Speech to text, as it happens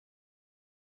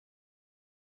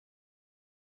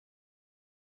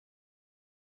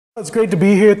It's great to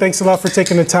be here. Thanks a lot for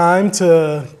taking the time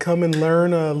to come and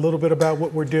learn a little bit about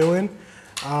what we're doing.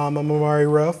 I'm Amari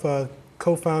Ruff,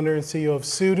 co-founder and CEO of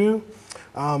Sudo.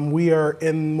 We are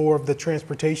in more of the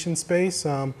transportation space.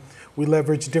 We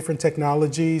leverage different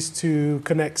technologies to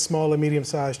connect small and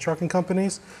medium-sized trucking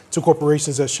companies to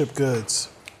corporations that ship goods.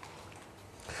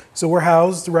 So we're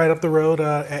housed right up the road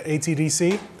at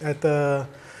ATDC at the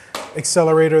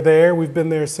accelerator there. We've been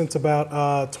there since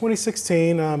about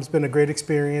 2016. It's been a great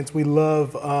experience. We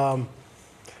love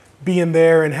being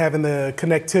there and having the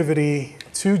connectivity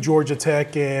to Georgia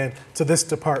Tech and to this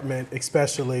department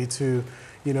especially to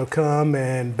come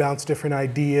and bounce different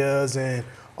ideas, and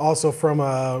also from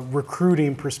a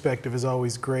recruiting perspective is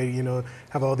always great.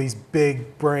 Have all these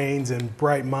big brains and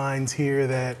bright minds here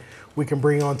that we can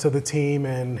bring onto the team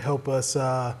and help us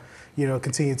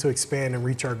continue to expand and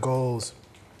reach our goals.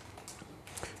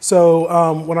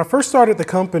 So when I first started the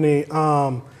company,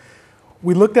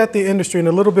 we looked at the industry, and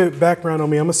a little bit background on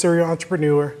me. I'm a serial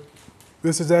entrepreneur.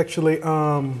 This is actually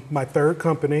my third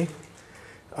company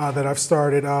that I've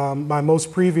started. My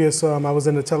most previous, I was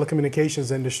in the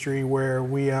telecommunications industry where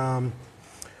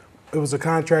it was a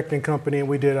contracting company, and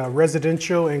we did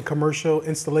residential and commercial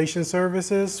installation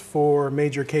services for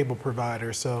major cable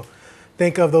providers. So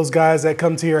think of those guys that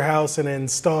come to your house and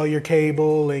install your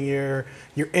cable and your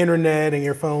internet and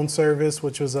your phone service,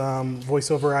 which was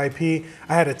voice over IP.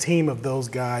 I had a team of those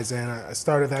guys, and I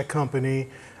started that company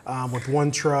with one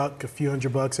truck, a few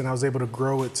 $100, and I was able to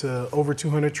grow it to over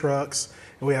 200 trucks.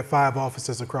 And we have 5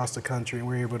 offices across the country, and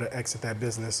we were able to exit that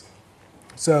business.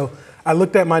 So I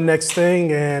looked at my next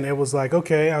thing, and it was like,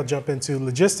 okay, I'll jump into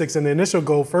logistics. And the initial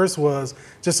goal first was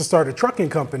just to start a trucking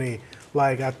company.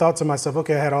 Like, I thought to myself,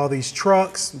 okay, I had all these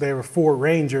trucks. They were Ford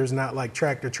Rangers, not like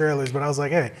tractor trailers. But I was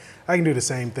like, hey, I can do the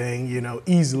same thing,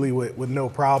 easily with no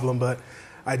problem. But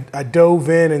I dove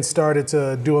in and started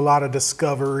to do a lot of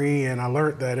discovery, and I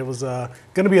learned that it was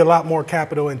going to be a lot more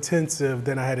capital intensive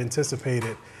than I had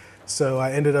anticipated. So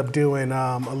I ended up doing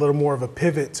a little more of a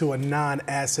pivot to a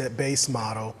non-asset based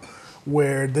model,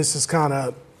 where this is kind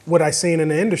of what I seen in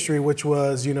the industry, which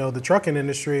was, the trucking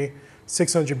industry,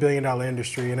 $600 billion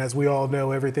industry. And as we all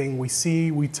know, everything we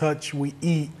see, we touch, we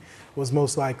eat was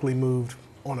most likely moved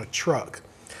on a truck.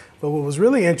 But what was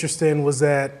really interesting was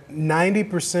that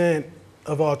 90%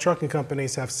 of all trucking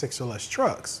companies have 6 or less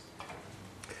trucks.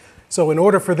 So in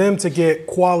order for them to get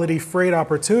quality freight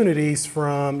opportunities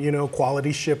from,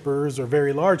 quality shippers or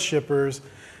very large shippers,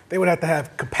 they would have to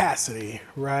have capacity,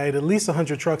 right? At least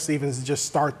 100 trucks to even just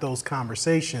start those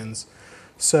conversations.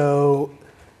 So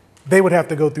they would have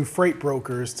to go through freight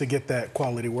brokers to get that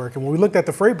quality work. And when we looked at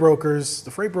the freight brokers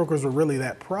were really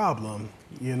that problem.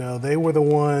 They were the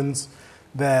ones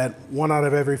that 1 out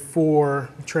of every 4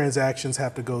 transactions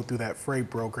have to go through that freight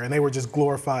broker. And they were just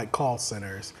glorified call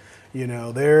centers.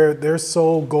 Their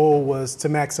sole goal was to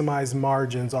maximize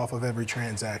margins off of every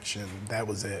transaction. That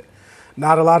was it.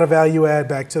 Not a lot of value add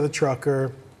back to the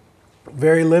trucker,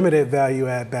 very limited value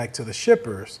add back to the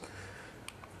shippers.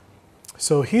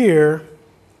 So here,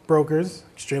 brokers,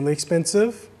 extremely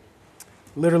expensive,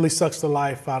 literally sucks the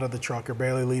life out of the trucker,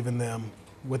 barely leaving them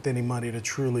with any money to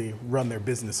truly run their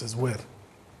businesses with.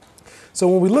 So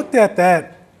when we looked at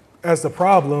that as the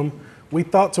problem, we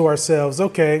thought to ourselves,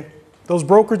 okay, those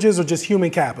brokerages are just human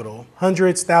capital,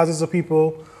 hundreds, thousands of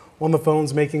people on the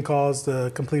phones making calls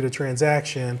to complete a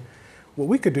transaction. What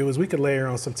we could do is we could layer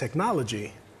on some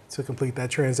technology to complete that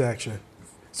transaction.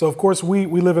 So of course we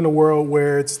live in a world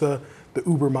where it's the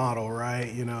Uber model,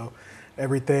 right?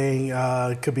 Everything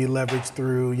could be leveraged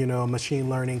through, a machine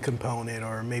learning component,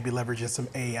 or maybe leveraging some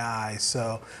AI.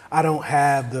 So I don't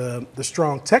have the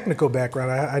strong technical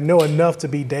background. I know enough to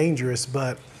be dangerous,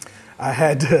 but I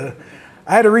had to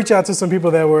reach out to some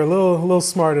people that were a little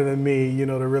smarter than me,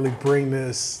 to really bring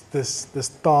this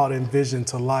thought and vision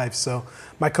to life. So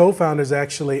my co-founder is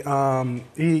actually,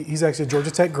 he's actually a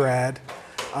Georgia Tech grad,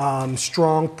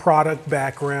 strong product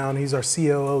background. He's our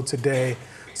COO today.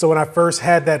 So when I first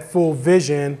had that full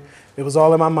vision, it was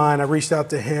all in my mind. I reached out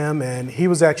to him, and he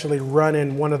was actually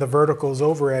running one of the verticals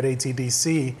over at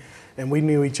ATDC, and we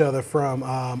knew each other from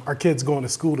our kids going to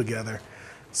school together.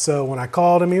 So when I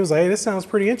called him, he was like, hey, this sounds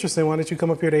pretty interesting. Why don't you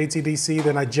come up here to ATDC?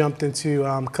 Then I jumped into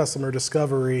customer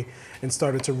discovery and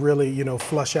started to really,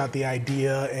 flush out the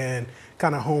idea and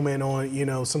kind of home in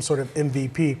on, some sort of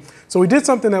MVP. So we did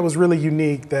something that was really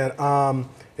unique that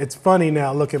it's funny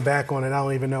now looking back on it. I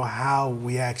don't even know how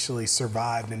we actually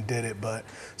survived and did it. But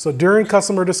so during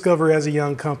customer discovery as a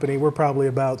young company, we're probably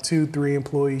about 2-3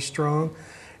 employees strong.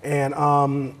 And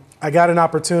I got an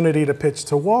opportunity to pitch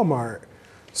to Walmart.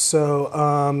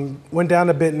 So went down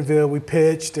to Bentonville, we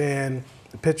pitched, and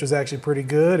The pitch was actually pretty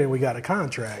good, and we got a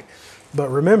contract. But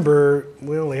remember,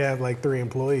 we only have like 3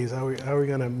 employees. How are we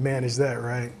going to manage that,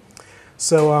 right?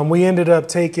 So we ended up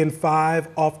taking 5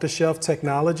 off-the-shelf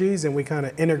technologies, and we kind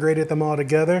of integrated them all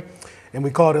together, and we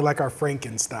called it like our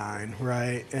Frankenstein,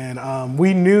 right? And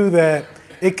we knew that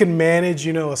it can manage,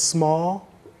 a small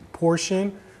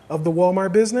portion of the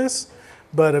Walmart business,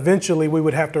 but eventually we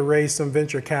would have to raise some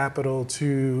venture capital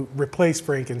to replace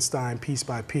Frankenstein piece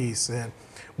by piece, and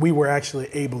we were actually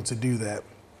able to do that.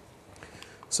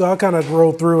 So I'll kind of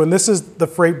roll through, and this is the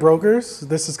freight brokers.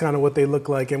 This is kind of what they look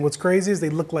like, and what's crazy is they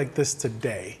look like this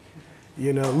today.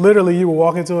 Literally you would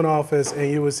walk into an office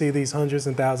and you would see these hundreds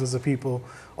and thousands of people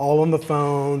all on the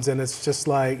phones, and it's just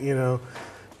like,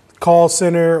 call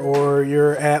center, or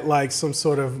you're at like some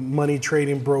sort of money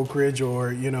trading brokerage,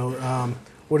 or,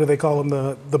 what do they call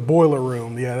them? The boiler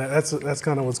room. Yeah, that's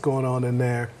kind of what's going on in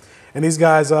there. And these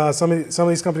guys, some of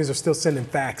these companies are still sending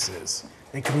faxes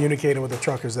and communicating with the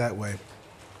truckers that way.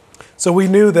 So we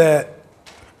knew that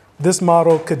this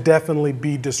model could definitely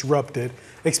be disrupted,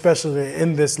 especially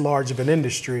in this large of an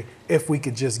industry, if we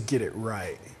could just get it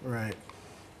right.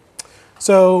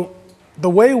 So the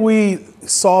way we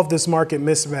solve this market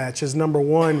mismatch is, number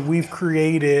one, we've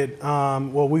created,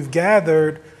 we've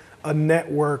gathered a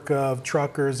network of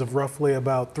truckers of roughly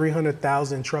about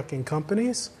 300,000 trucking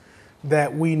companies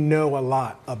that we know a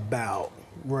lot about,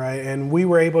 right? And we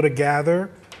were able to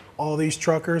gather all these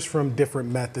truckers from different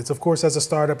methods. Of course, as a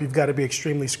startup, you've got to be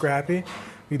extremely scrappy.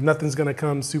 Nothing's going to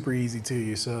come super easy to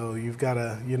you. So you've got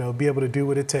to, be able to do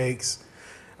what it takes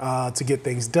to get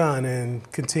things done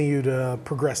and continue to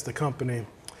progress the company.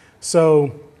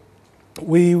 So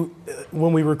when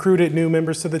we recruited new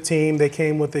members to the team, they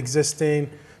came with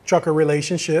existing trucker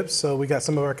relationships. So we got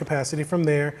some of our capacity from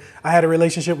there. I had a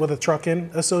relationship with a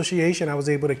trucking association. I was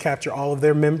able to capture all of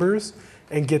their members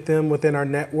and get them within our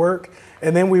network.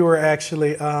 And then we were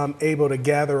actually able to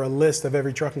gather a list of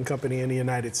every trucking company in the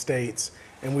United States.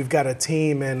 And we've got a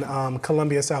team in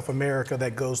Colombia, South America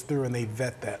that goes through and they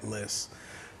vet that list.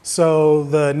 So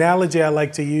the analogy I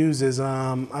like to use is,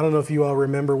 I don't know if you all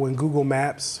remember when Google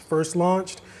Maps first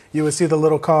launched, you would see the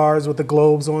little cars with the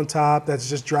globes on top that's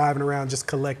just driving around, just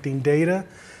collecting data.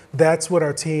 That's what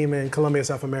our team in Colombia,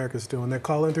 South America is doing. They're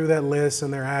calling through that list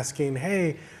and they're asking,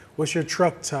 hey, what's your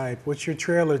truck type? What's your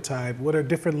trailer type? What are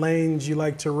different lanes you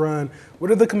like to run? What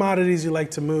are the commodities you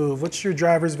like to move? What's your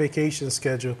driver's vacation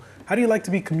schedule? How do you like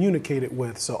to be communicated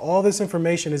with? So all this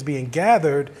information is being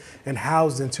gathered and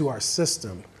housed into our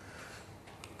system.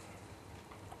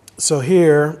 So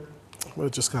here, we'll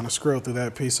just kind of scroll through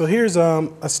that piece. So here's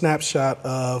a snapshot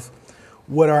of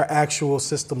what our actual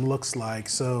system looks like.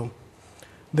 So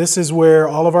this is where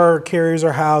all of our carriers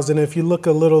are housed. And if you look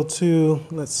a little to,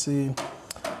 a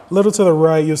little to the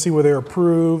right, you'll see where they're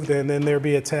approved, and then there'll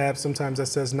be a tab sometimes that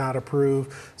says not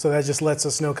approved. So that just lets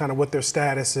us know kind of what their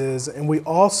status is. And we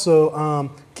also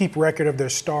keep record of their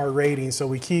star rating. So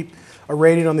we keep a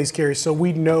rating on these carriers so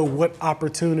we know what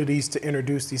opportunities to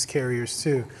introduce these carriers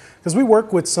to. Because we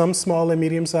work with some small and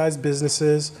medium-sized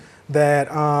businesses that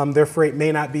their freight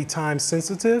may not be time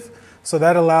sensitive. So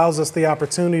that allows us the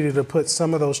opportunity to put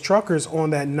some of those truckers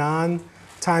on that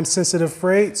non-time sensitive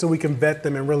freight so we can vet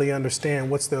them and really understand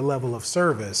what's their level of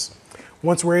service.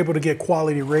 Once we're able to get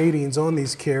quality ratings on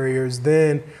these carriers,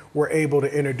 then we're able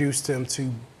to introduce them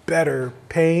to better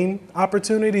paying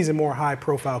opportunities and more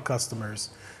high-profile customers.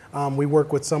 We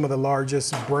work with some of the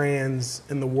largest brands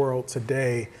in the world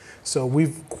today. So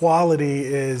quality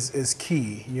is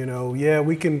key. Yeah,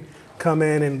 we can come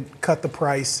in and cut the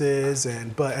prices,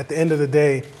 but at the end of the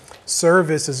day,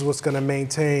 service is what's going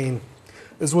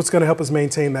to help us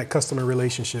maintain that customer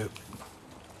relationship.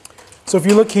 So if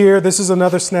you look here, this is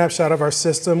another snapshot of our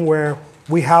system where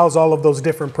we house all of those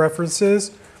different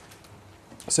preferences.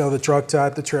 So the truck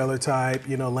type, the trailer type,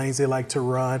 lanes they like to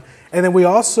run. And then we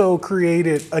also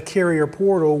created a carrier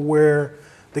portal where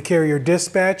the carrier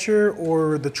dispatcher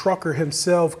or the trucker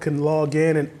himself can log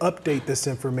in and update this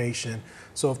information.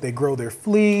 So if they grow their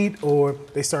fleet, or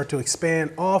they start to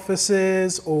expand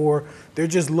offices, or they're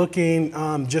just looking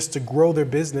just to grow their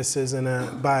businesses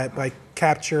and by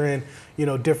capturing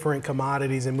different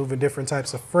commodities and moving different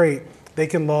types of freight, they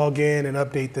can log in and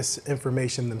update this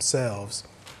information themselves.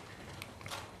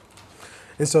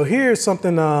 And so here's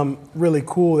something really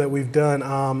cool that we've done.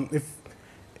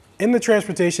 In the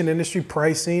transportation industry,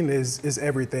 pricing is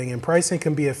everything, and pricing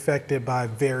can be affected by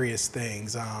various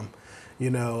things.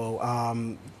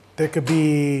 There could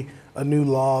be a new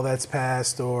law that's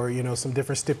passed, or some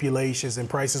different stipulations, and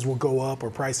prices will go up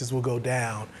or prices will go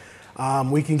down.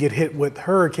 We can get hit with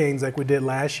hurricanes like we did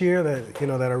last year that,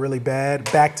 that are really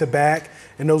bad, back to back,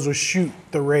 and those will shoot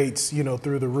the rates,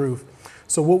 through the roof.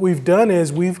 So what we've done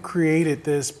is we've created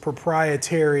this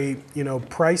proprietary,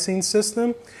 pricing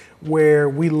system where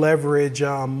we leverage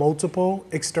multiple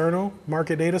external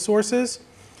market data sources,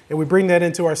 and we bring that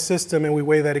into our system and we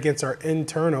weigh that against our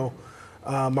internal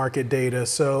market data.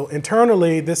 So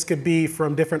internally, this could be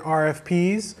from different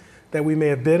RFPs that we may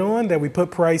have bid on, that we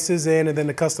put prices in, and then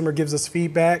the customer gives us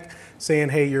feedback saying,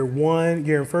 hey, you're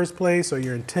in first place, or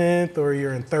you're in 10th, or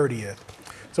you're in 30th.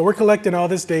 So we're collecting all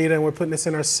this data and we're putting this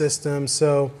in our system.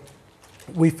 So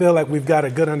we feel like we've got a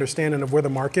good understanding of where the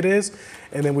market is,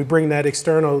 and then we bring that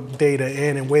external data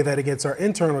in and weigh that against our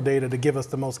internal data to give us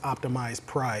the most optimized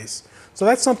price. So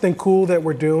that's something cool that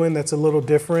we're doing that's a little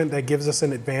different, that gives us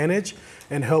an advantage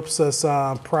and helps us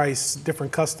price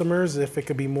different customers, if it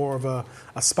could be more of a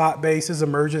spot basis,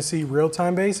 emergency,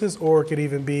 real-time basis, or it could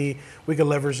even be, we could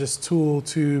leverage this tool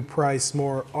to price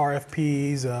more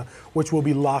RFPs, which will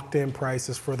be locked in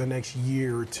prices for the next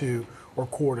year or two, or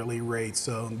quarterly rates.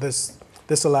 So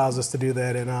this allows us to do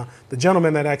that. And the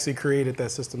gentleman that actually created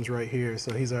that system's right here.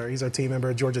 So he's our team member,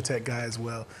 a Georgia Tech guy as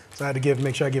well. So I had to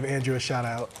make sure I give Andrew a shout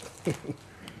out.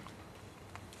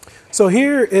 So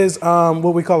here is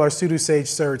what we call our Sudo Sage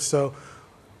search. So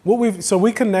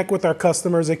we connect with our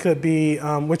customers. It could be,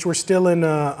 which we're still in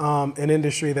an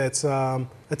industry that's a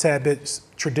tad bit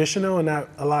traditional and not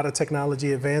a lot of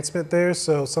technology advancement there.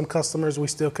 So some customers we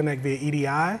still connect via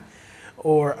EDI,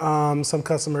 or some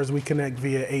customers we connect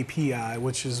via API,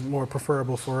 which is more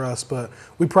preferable for us. But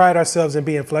we pride ourselves in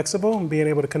being flexible and being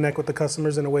able to connect with the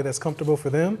customers in a way that's comfortable for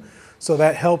them. So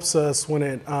that helps us when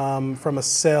it, from a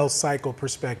sales cycle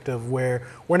perspective, where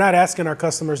we're not asking our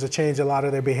customers to change a lot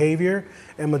of their behavior,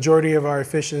 and majority of our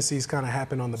efficiencies kind of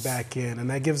happen on the back end. And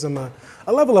that gives them a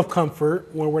level of comfort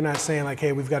when we're not saying like,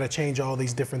 hey, we've got to change all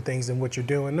these different things in what you're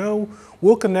doing. No,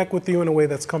 we'll connect with you in a way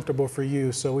that's comfortable for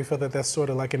you. So we feel that that's sort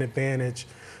of like an advantage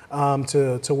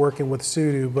to working with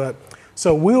Sudo. But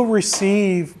so we'll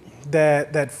receive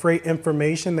that freight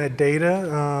information, that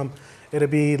data. It'll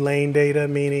be lane data,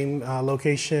 meaning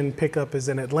location pickup is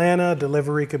in Atlanta,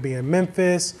 delivery could be in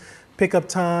Memphis, pickup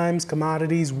times,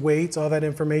 commodities, weights, all that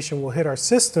information will hit our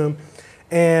system.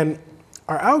 And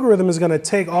our algorithm is going to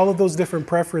take all of those different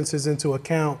preferences into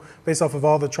account based off of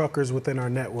all the truckers within our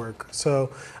network. So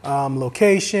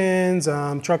locations,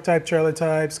 truck type, trailer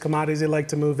types, commodities they like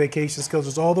to move, vacation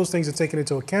schedules, all those things are taken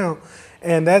into account.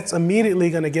 And that's immediately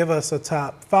going to give us a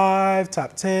top 5,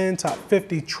 top 10, top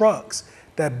 50 trucks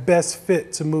that best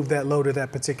fit to move that load at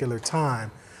that particular time.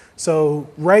 So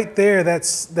right there, that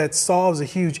solves a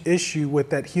huge issue with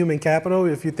that human capital.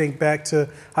 If you think back to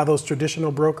how those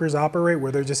traditional brokers operate,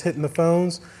 where they're just hitting the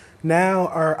phones, now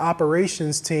our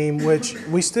operations team, which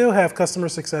we still have customer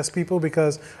success people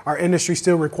because our industry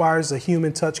still requires a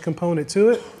human touch component to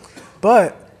it,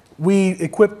 but we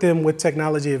equip them with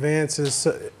technology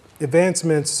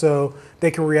advancements so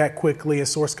they can react quickly and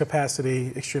source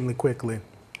capacity extremely quickly.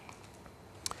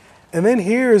 And then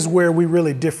here is where we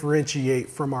really differentiate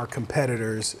from our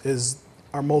competitors, is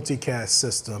our multicast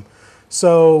system.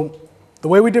 So the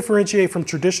way we differentiate from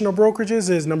traditional brokerages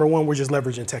is, number one, we're just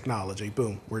leveraging technology.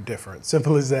 Boom, we're different.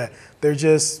 Simple as that. They're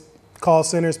just call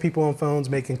centers, people on phones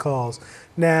making calls.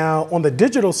 Now, on the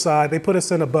digital side, they put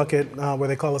us in a bucket where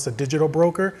they call us a digital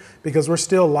broker, because we're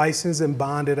still licensed and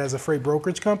bonded as a freight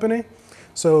brokerage company.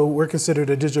 So we're considered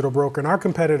a digital broker. And our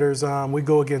competitors, we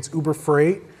go against Uber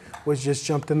Freight, which just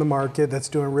jumped in the market, that's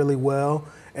doing really well.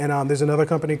 And there's another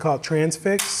company called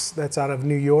Transfix that's out of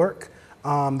New York.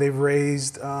 They've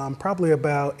raised probably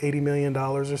about $80 million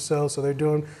or so. So they're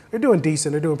doing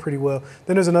decent, they're doing pretty well.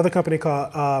 Then there's another company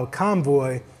called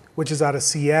Convoy, which is out of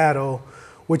Seattle,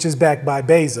 which is backed by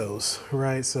Bezos,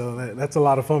 right? So that's a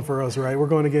lot of fun for us, right? We're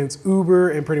going against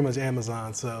Uber and pretty much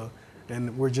Amazon.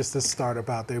 And we're just a startup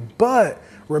out there. But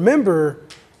remember,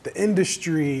 the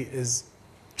industry is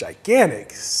gigantic,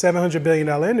 $700 billion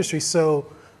industry. So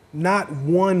not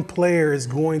one player is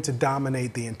going to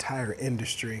dominate the entire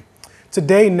industry.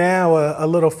 Today now, a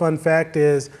little fun fact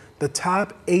is the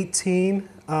top 18,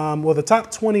 the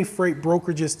top 20 freight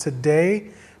brokerages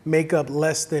today make up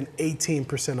less than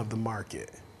 18% of the market.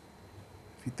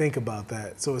 If you think about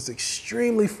that. So it's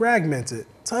extremely fragmented,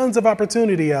 tons of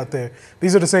opportunity out there.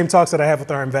 These are the same talks that I have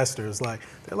with our investors. They're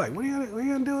like, what are you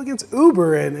gonna do against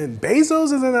Uber and Bezos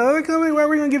is in another company? Why are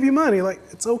we gonna give you money? Like,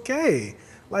 it's okay.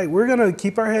 Like, we're gonna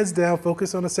keep our heads down,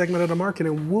 focus on a segment of the market,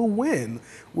 and we'll win.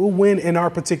 We'll win in our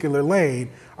particular lane.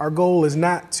 Our goal is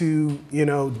not to,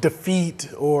 defeat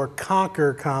or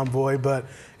conquer Convoy, but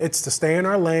it's to stay in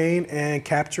our lane and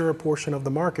capture a portion of the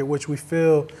market, which we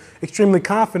feel extremely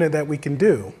confident that we can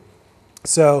do.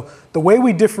 So the way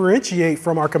we differentiate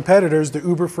from our competitors, the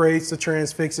Uber Freights, the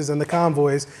Transfixes, and the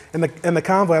Convoys, and the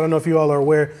Convoy, I don't know if you all are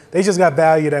aware, they just got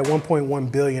valued at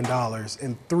 $1.1 billion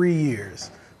in 3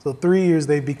 years. So 3 years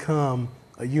they've become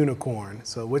a unicorn,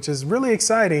 so which is really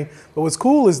exciting. But what's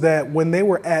cool is that when they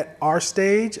were at our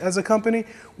stage as a company,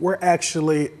 we're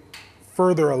actually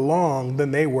further along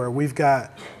than they were. We've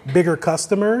got bigger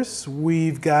customers,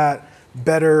 we've got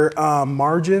better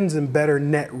margins and better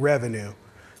net revenue.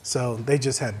 So they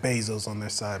just have Bezos on their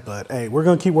side, but hey, we're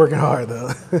gonna keep working hard though.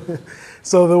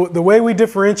 So the way we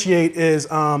differentiate is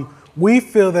we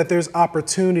feel that there's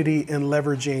opportunity in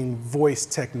leveraging voice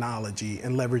technology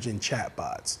and leveraging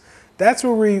chatbots. That's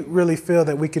where we really feel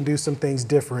that we can do some things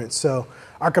different. So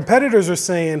our competitors are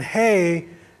saying, hey,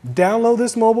 download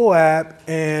this mobile app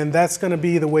and that's gonna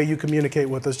be the way you communicate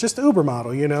with us. Just the Uber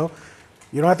model, You don't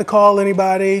have to call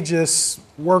anybody, just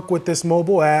work with this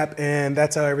mobile app and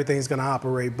that's how everything's gonna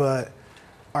operate. But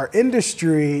our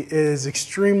industry is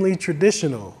extremely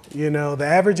traditional. The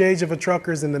average age of a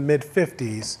trucker is in the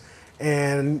mid-50s,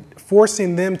 and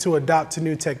forcing them to adopt to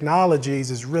new technologies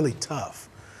is really tough.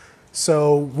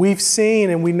 So we've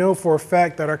seen and we know for a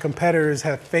fact that our competitors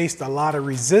have faced a lot of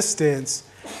resistance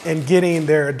in getting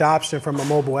their adoption from a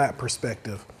mobile app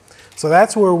perspective. So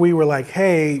that's where we were like,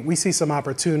 hey, we see some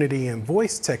opportunity in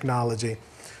voice technology.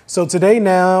 So today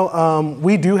now,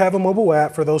 we do have a mobile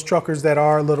app for those truckers that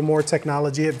are a little more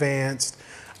technology advanced.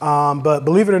 But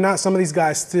believe it or not, some of these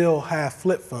guys still have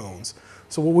flip phones.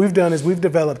 So what we've done is we've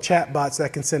developed chatbots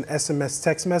that can send SMS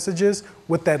text messages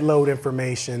with that load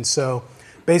information. So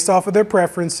based off of their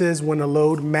preferences, when the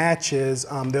load matches,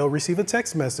 they'll receive a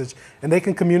text message and they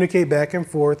can communicate back and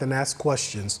forth and ask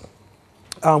questions.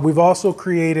 We've also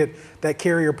created that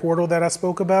carrier portal that I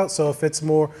spoke about. So if it's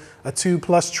more a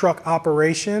 2+ truck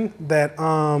operation,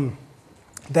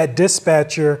 that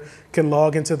dispatcher can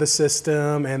log into the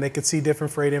system and they could see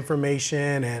different freight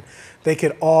information, and they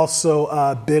could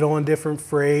also bid on different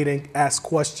freight and ask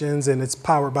questions, and it's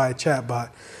powered by a chatbot.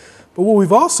 But what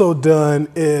we've also done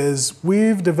is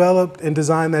we've developed and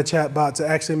designed that chatbot to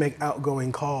actually make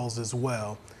outgoing calls as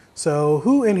well. So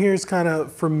who in here is kind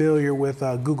of familiar with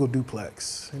Google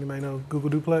Duplex? Anybody know Google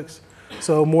Duplex?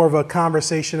 So more of a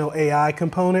conversational AI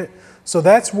component. So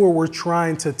that's where we're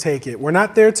trying to take it. We're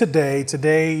not there today.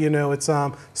 Today, it's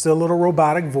still a little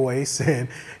robotic voice and,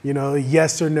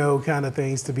 yes or no kind of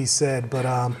things to be said.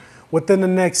 But within the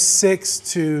next 6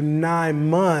 to 9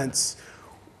 months,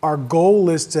 our goal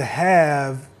is to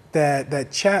have that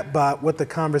chatbot with the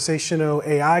conversational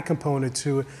AI component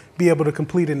to it be able to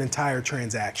complete an entire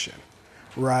transaction,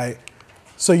 right?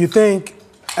 So you think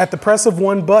at the press of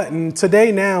one button,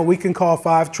 today now we can call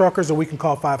 5 truckers or we can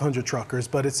call 500 truckers,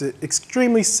 but it's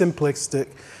extremely simplistic,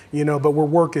 but we're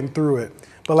working through it.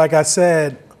 But like I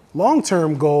said,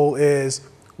 long-term goal is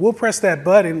we'll press that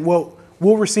button, we'll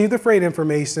receive the freight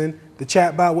information, the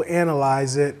chatbot will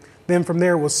analyze it, then from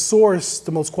there we'll source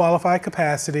the most qualified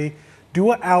capacity,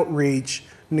 do an outreach,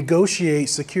 negotiate,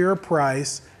 secure a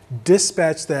price,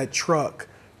 dispatch that truck,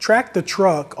 track the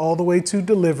truck all the way to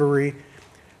delivery,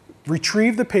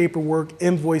 retrieve the paperwork,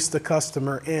 invoice the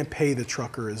customer, and pay the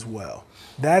trucker as well.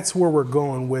 That's where we're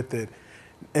going with it.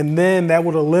 And then that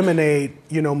would eliminate,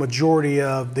 majority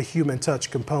of the human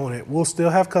touch component. We'll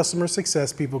still have customer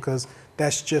success people because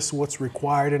that's just what's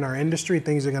required in our industry.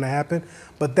 Things are going to happen.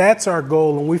 But that's our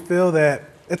goal, and we feel that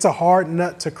it's a hard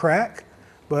nut to crack,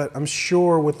 but I'm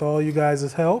sure with all you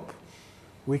guys' help,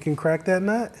 we can crack that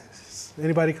nut.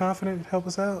 Anybody confident? Help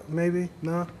us out? Maybe?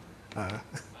 No?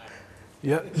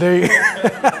 Yeah, there you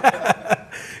go.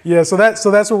 Yeah, so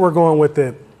that's where we're going with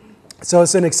it. So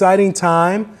it's an exciting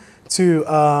time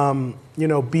to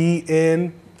be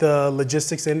in the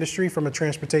logistics industry from a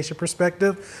transportation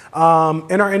perspective.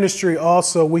 In our industry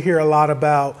also, we hear a lot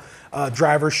about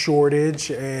driver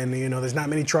shortage, and there's not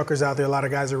many truckers out there. A lot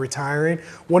of guys are retiring.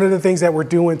 One of the things that we're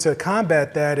doing to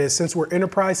combat that is, since we're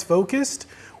enterprise focused,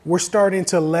 we're starting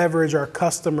to leverage our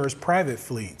customers' private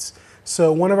fleets.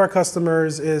 So one of our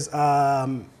customers is AB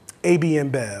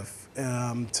InBev,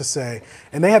 to say,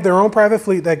 and they have their own private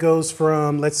fleet that goes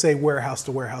from, let's say, warehouse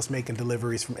to warehouse, making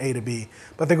deliveries from A to B,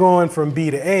 but they're going from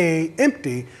B to A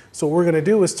empty. So what we're going to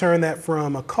do is turn that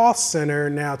from a cost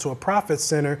center now to a profit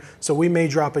center. So we may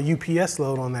drop a UPS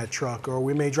load on that truck, or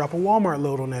we may drop a Walmart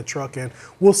load on that truck, and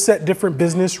we'll set different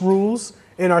business rules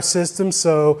in our system.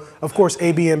 So of course,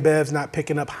 AB InBev's not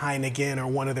picking up Heineken or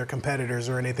one of their competitors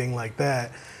or anything like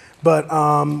that. But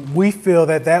we feel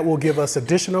that that will give us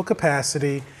additional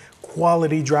capacity,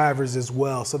 quality drivers as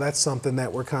well. So that's something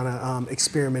that we're kind of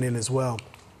experimenting as well.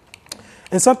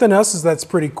 And something else that's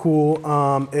pretty cool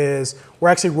is we're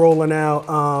actually rolling out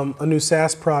a new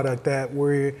SaaS product that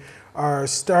we are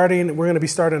starting. We're going to be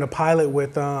starting a pilot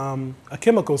with a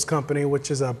chemicals company, which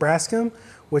is Braskem,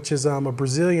 which is a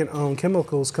Brazilian-owned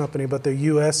chemicals company, but their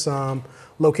U.S.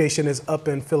 Location is up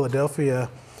in Philadelphia.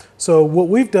 So what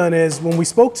we've done is when we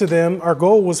spoke to them, our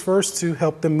goal was first to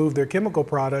help them move their chemical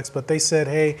products, but they said,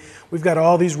 hey, we've got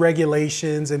all these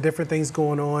regulations and different things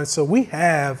going on. So we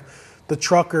have the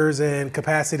truckers and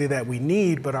capacity that we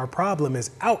need, but our problem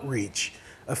is outreach,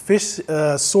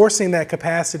 sourcing that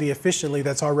capacity efficiently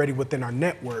that's already within our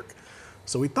network.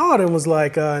 So we thought it was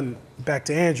like, back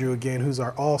to Andrew again, who's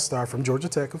our all-star from Georgia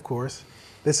Tech, of course.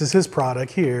 This is his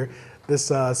product here, this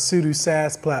Sudo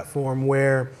SaaS platform,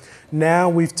 where now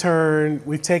we've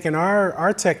taken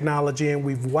our technology and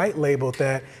we've white labeled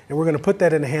that, and we're going to put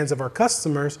that in the hands of our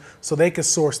customers so they can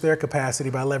source their capacity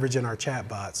by leveraging our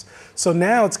chatbots. So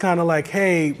now it's kind of like,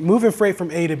 hey, moving freight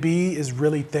from A to B is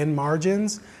really thin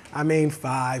margins. I mean,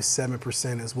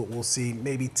 5-7% is what we'll see,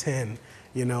 maybe 10,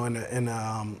 you know, in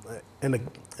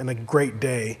a great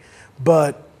day.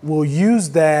 But we'll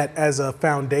use that as a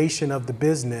foundation of the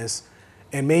business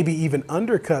and maybe even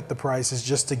undercut the prices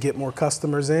just to get more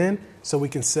customers in so we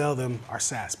can sell them our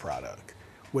SaaS product,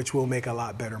 which will make a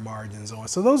lot better margins on.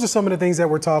 So those are some of the things that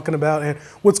we're talking about. And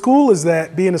what's cool is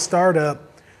that being a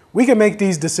startup, we can make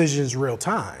these decisions real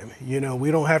time. You know,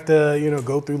 we don't have to, you know,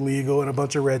 go through legal and a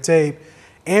bunch of red tape.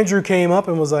 Andrew came up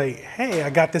and was like, hey, I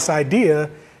got this idea.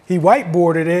 He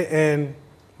whiteboarded it and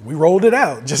we rolled it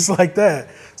out just like that.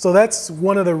 So that's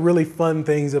one of the really fun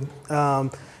things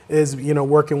is, you know,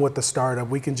 working with the startup.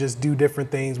 We can just do different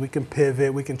things. We can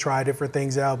pivot. We can try different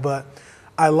things out. But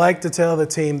I like to tell the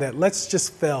team that let's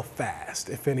just fail fast,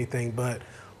 if anything. But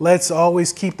let's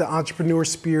always keep the entrepreneur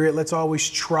spirit. Let's always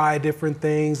try different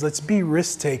things. Let's be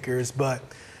risk takers. But,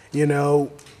 you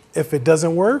know, if it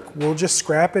doesn't work, we'll just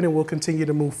scrap it and we'll continue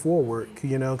to move forward,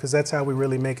 you know, because that's how we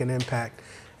really make an impact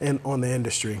on the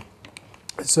industry.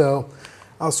 So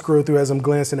I'll scroll through as I'm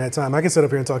glancing at time. I can sit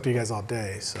up here and talk to you guys all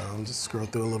day, so I'm just scroll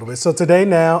through a little bit. So today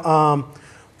now,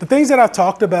 the things that I've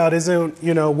talked about isn't,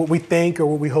 you know, what we think or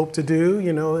what we hope to do.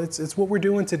 You know, it's what we're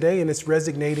doing today, and it's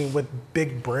resonating with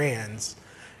big brands.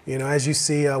 You know, as you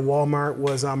see, Walmart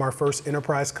was our first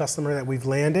enterprise customer that we've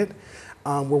landed.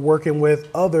 We're working with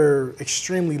other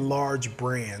extremely large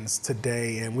brands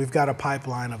today, and we've got a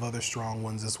pipeline of other strong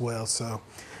ones as well. So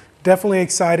definitely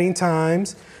exciting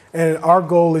times. And our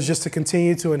goal is just to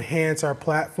continue to enhance our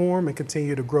platform and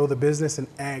continue to grow the business and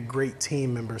add great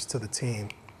team members to the team.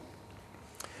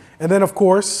 And then, of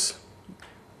course,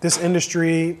 this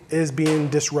industry is being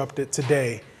disrupted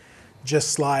today,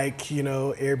 just like, you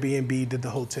know, Airbnb did the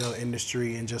hotel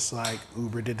industry and just like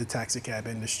Uber did the taxi cab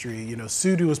industry. You know,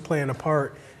 Sudo is playing a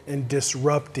part in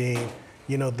disrupting,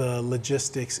 you know, the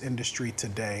logistics industry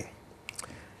today.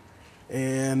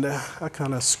 And I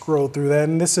kind of scrolled through that.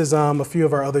 And this is a few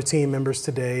of our other team members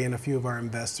today and a few of our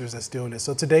investors that's doing it.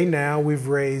 So today now we've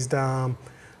raised about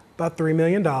 $3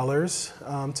 million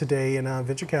today in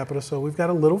venture capital. So we've got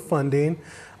a little funding.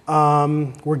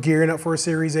 We're gearing up for a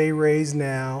Series A raise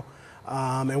now.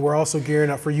 And we're also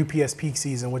gearing up for UPS peak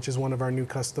season, which is one of our new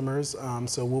customers.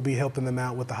 So we'll be helping them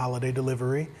out with the holiday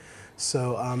delivery.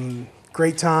 So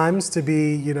great times to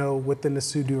be, you know, within the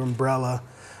Sudo umbrella.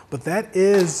 But that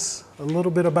is a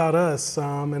little bit about us.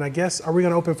 And I guess, are we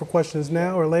going to open for questions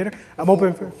now or later? I'm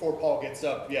open for... Before Paul gets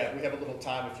up, yeah, we have a little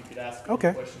time if you could ask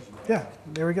okay. questions. Yeah,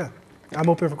 there we go. I'm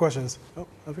open for questions. Oh,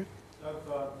 over here. I've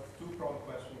two-pronged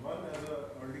question. One, as an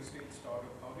early-stage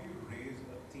startup, how do you raise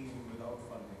a team without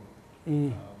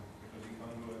funding? Because you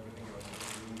can't do everything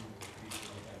yourself. You need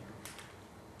people like that.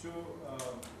 Two,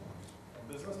 a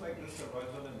business like this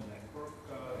survives on a network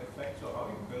effect. So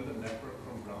how do you build a network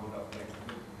from ground up? Like,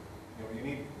 you know, you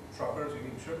need truckers, you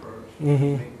need shippers to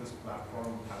make this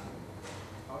platform happen.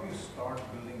 How do you start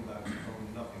building that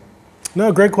from nothing?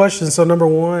 No, great question. So number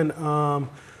one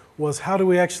was how do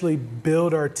we actually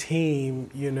build our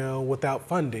team, you know, without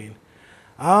funding?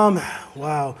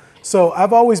 Wow. So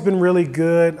I've always been really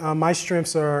good. My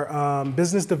strengths are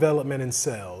business development and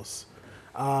sales.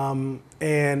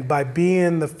 And by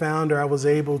being the founder, I was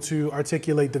able to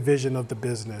articulate the vision of the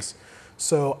business.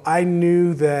 So I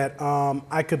knew that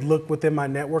I could look within my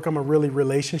network. I'm a really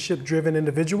relationship-driven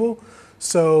individual.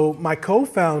 So my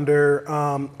co-founder,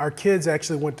 our kids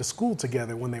actually went to school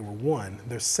together when they were 1.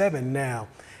 They're 7 now.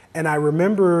 And I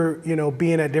remember,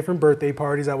 being at different birthday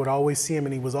parties, I would always see him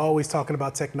and he was always talking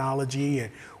about technology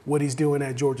and what he's doing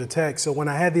at Georgia Tech. So when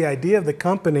I had the idea of the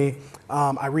company,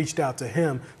 I reached out to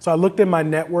him. So I looked in my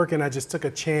network and I just took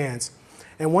a chance.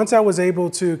 And once I was able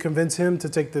to convince him to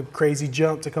take the crazy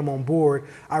jump to come on board,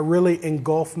 I really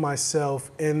engulfed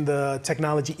myself in the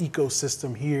technology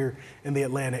ecosystem here in the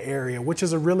Atlanta area, which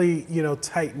is a really,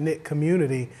 tight-knit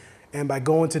community. And by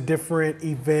going to different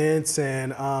events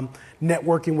and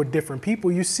networking with different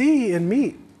people, you see and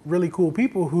meet really cool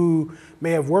people who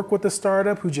may have worked with a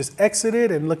startup who just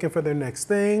exited and looking for their next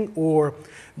thing, or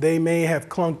they may have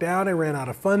clunked out and ran out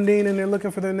of funding and they're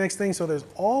looking for their next thing. So there's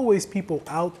always people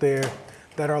out there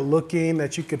that are looking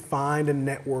that you could find and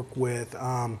network with.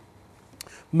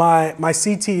 My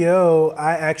CTO,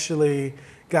 I actually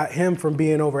got him from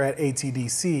being over at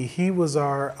ATDC. He was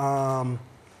our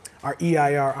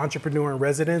EIR, entrepreneur in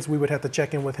residence. We would have to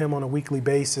check in with him on a weekly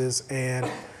basis.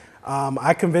 And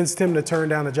I convinced him to turn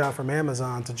down a job from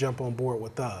Amazon to jump on board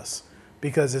with us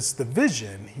because it's the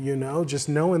vision, just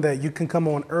knowing that you can come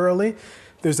on early.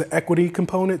 There's an equity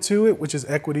component to it, which is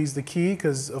equity is the key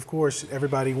because, of course,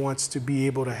 everybody wants to be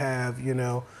able to have,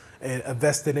 a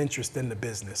vested interest in the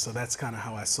business. So that's kind of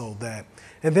how I sold that.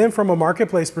 And then from a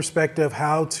marketplace perspective,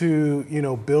 how to,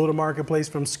 build a marketplace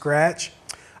from scratch.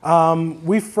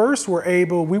 We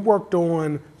worked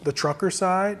on the trucker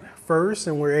side first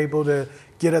and we're able to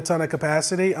get a ton of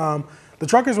capacity. The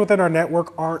truckers within our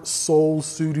network aren't sole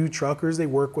Sudo truckers. They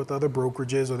work with other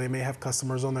brokerages or they may have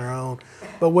customers on their own.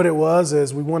 But what it was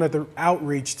is we wanted to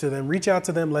outreach to them, reach out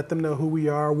to them, let them know who we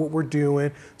are, what we're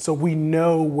doing, so we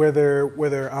know where their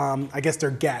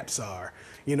gaps are.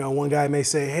 One guy may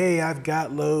say, hey, I've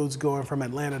got loads going from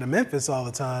Atlanta to Memphis all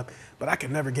the time, but I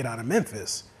can never get out of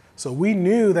Memphis. So we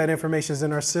knew that information is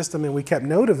in our system and we kept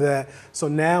note of that. So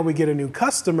now we get a new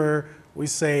customer, we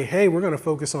say, hey, we're going to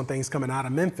focus on things coming out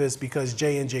of Memphis because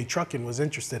J&J Trucking was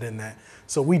interested in that.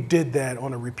 So we did that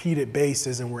on a repeated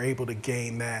basis and we're able to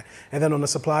gain that. And then on the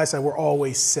supply side, we're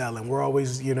always selling. We're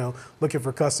always, looking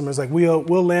for customers. Like we'll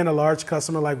land a large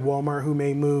customer like Walmart who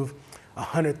may move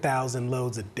 100,000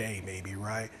 loads a day maybe,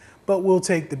 right? But we'll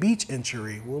take the beach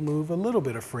entry. We'll move a little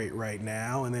bit of freight right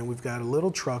now, and then we've got a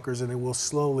little truckers, and then we'll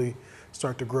slowly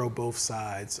start to grow both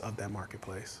sides of that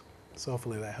marketplace. So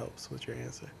hopefully that helps with your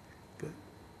answer. Good.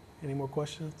 Any more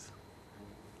questions?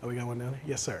 Oh, we got one down there?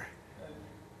 Yes, sir.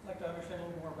 I'd like to understand a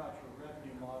little more about your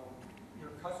revenue model. Your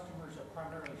customers are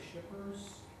primarily shippers,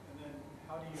 and then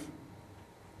how do you,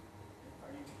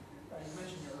 you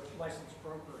mentioned you're a licensed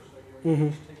broker, so you're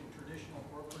just taking traditional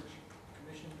brokerage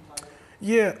commission type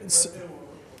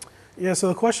Yeah, so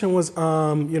the question was,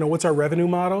 what's our revenue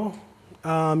model?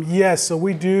 Yes, so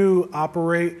we do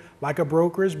operate like a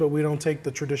brokerage, but we don't take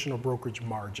the traditional brokerage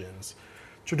margins.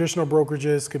 Traditional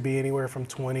brokerages could be anywhere from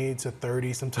 20 to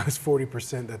 30, sometimes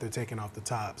 40% that they're taking off the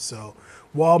top. So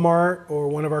Walmart or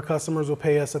one of our customers will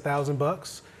pay us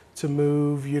 $1,000 to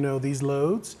move, these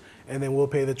loads, and then we'll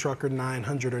pay the trucker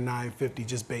 $900 or $950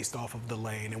 just based off of the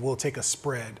lane, and we'll take a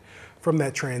spread from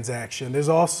that transaction. There's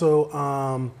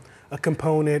also a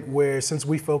component where, since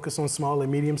we focus on small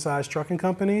and medium-sized trucking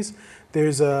companies,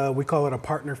 there's we call it a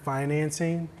partner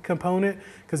financing component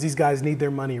because these guys need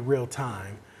their money real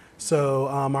time.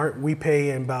 So we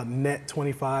pay in about net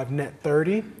 25, net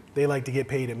 30. They like to get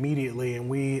paid immediately, and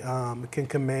we can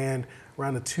command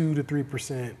around a 2 to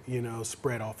 3%,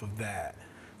 spread off of that.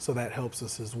 So that helps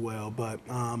us as well. But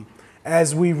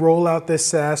as we roll out this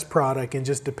SaaS product, and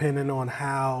just depending on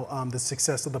how the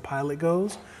success of the pilot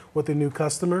goes with the new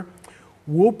customer,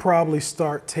 we'll probably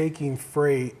start taking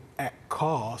freight at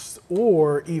cost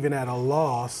or even at a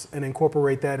loss and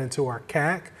incorporate that into our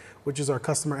CAC, which is our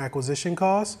customer acquisition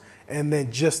cost, and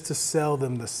then just to sell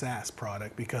them the SaaS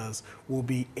product because we'll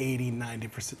be 80,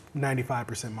 90%,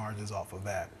 95% margins off of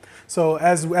that. So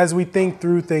as we think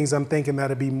through things, I'm thinking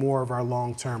that'll be more of our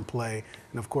long-term play.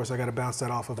 And of course, I got to bounce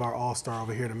that off of our all-star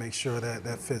over here to make sure that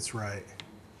that fits right.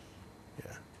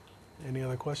 Yeah. Any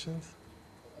other questions?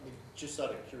 I mean, just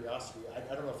out of curiosity,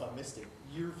 I don't know if I missed it.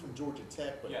 You're from Georgia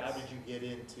Tech, but Yes. How did you get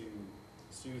into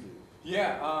Suzu?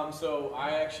 Yeah, so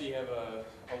I actually have a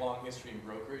long history in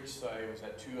brokerage. So I was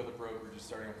at 2 other brokerages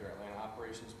starting up their Atlanta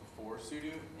operations before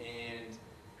Sudo. And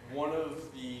one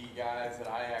of the guys that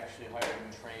I actually hired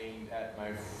and trained at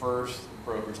my first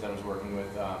brokerage that I was working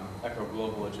with, Echo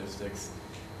Global Logistics,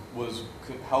 was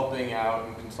helping out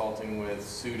and consulting with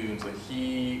Sudo. And so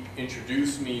he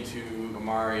introduced me to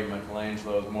Amari and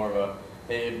Michelangelo as more of a,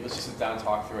 hey, let's just sit down and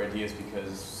talk through ideas,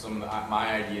 because some of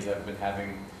my ideas I've been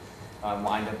having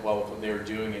lined up well with what they were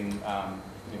doing,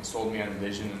 and sold me on a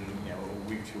vision, and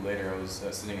week or two later, I was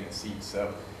sitting in a seat.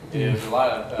 So it was a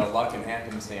lot of luck can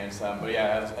happen stance. But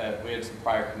yeah, we had some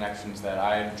prior connections that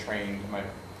I had trained in my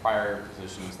prior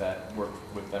positions that worked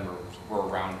with them or were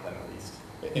around them at least.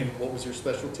 And what was your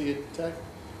specialty at Tech?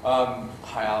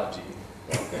 Biology.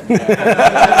 Okay.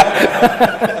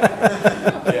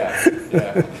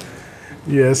 Yeah.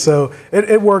 Yeah, so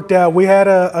it worked out. We had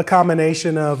a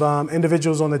combination of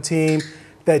individuals on the team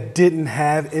that didn't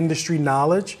have industry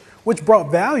knowledge, which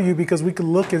brought value because we could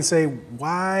look and say,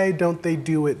 why don't they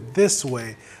do it this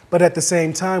way? But at the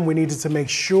same time, we needed to make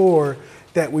sure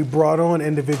that we brought on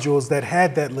individuals that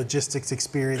had that logistics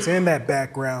experience and that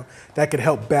background that could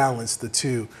help balance the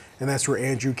two. And that's where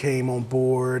Andrew came on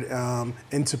board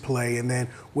into play. And then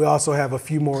we also have a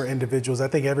few more individuals. I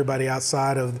think everybody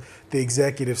outside of the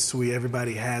executive suite,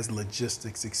 everybody has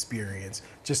logistics experience,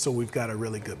 just so we've got a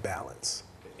really good balance.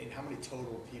 And how many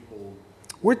total people?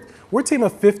 We're a team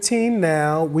of 15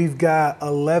 now. We've got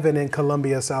 11 in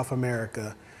Colombia, South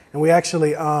America. And we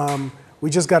actually, we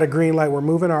just got a green light. We're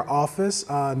moving our office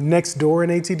next door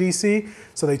in ATDC.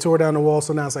 So they tore down the wall,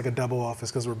 so now it's like a double office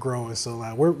because we're growing so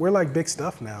loud. We're like big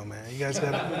stuff now, man. You guys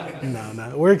got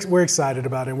no. We're excited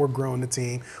about it, and we're growing the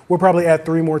team. We'll probably add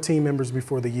 3 more team members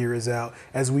before the year is out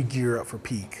as we gear up for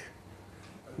peak.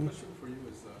 A question for you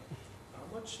is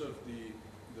how much of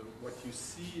what you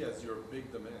see as your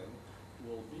big demand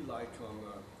will be like on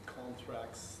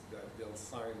contracts that they'll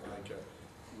sign like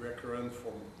a recurrent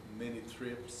for many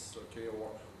trips, okay,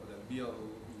 or that be a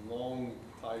long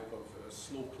type of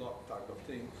slow clock type of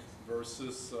thing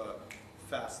versus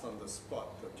fast on the spot,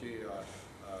 okay,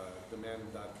 demand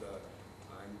that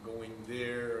I'm going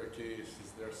there, okay,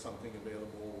 is there something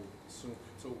available soon?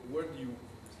 So where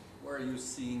are you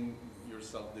seeing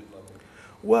yourself developing?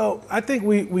 Well, I think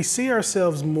we see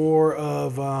ourselves more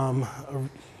of a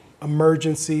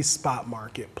emergency spot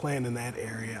market, playing in that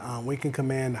area. We can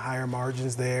command higher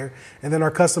margins there, and then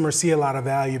our customers see a lot of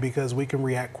value because we can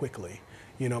react quickly,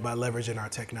 by leveraging our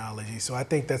technology. So I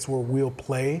think that's where we'll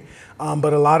play.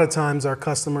 But a lot of times our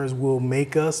customers will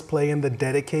make us play in the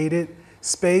dedicated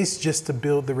space just to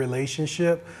build the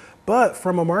relationship. But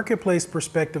from a marketplace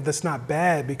perspective, that's not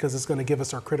bad because it's going to give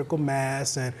us our critical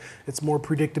mass and it's more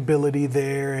predictability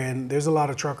there. And there's a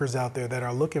lot of truckers out there that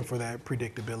are looking for that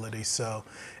predictability. So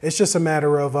it's just a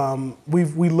matter of,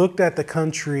 we looked at the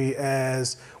country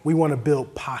as we want to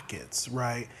build pockets,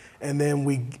 right? And then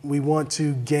we want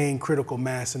to gain critical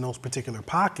mass in those particular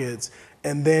pockets.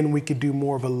 And then we could do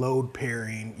more of a load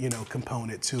pairing,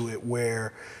 component to it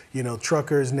where,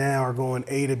 truckers now are going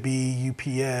A to B,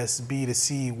 UPS, B to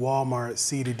C, Walmart,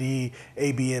 C to D,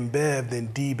 AB and Bev, then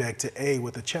D back to A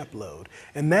with a CHEP load.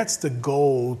 And that's the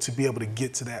goal, to be able to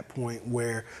get to that point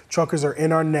where truckers are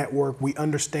in our network, we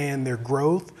understand their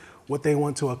growth, what they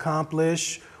want to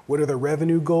accomplish, what are their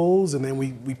revenue goals, and then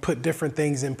we put different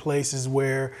things in places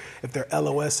where if their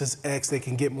LOS is X, they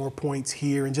can get more points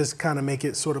here and just kind of make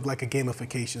it sort of like a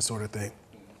gamification sort of thing.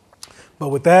 But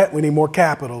with that, we need more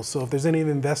capital. So if there's any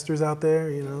investors out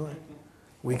there,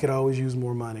 we could always use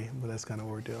more money, but that's kind of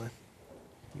what we're doing.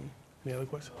 Any other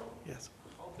questions? Yes.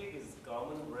 How big is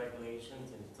government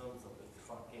regulations in terms of the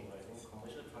trucking? I think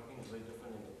commercial trucking is very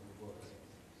different in the people.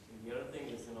 And the other thing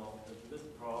is, the biggest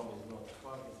problem is,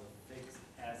 truck is a fixed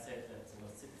asset that's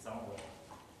sits somewhere.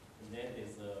 And then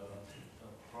there's a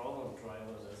problem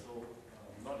drivers. There's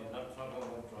not enough truck, not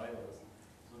enough drivers.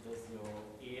 So does your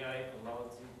AI allow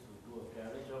you to do a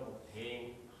better job of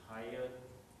paying higher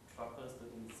truckers to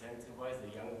incentivize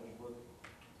the younger people to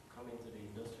come into the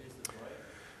industries to drive?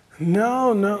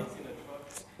 No.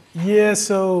 Yeah,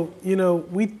 so,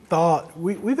 we thought,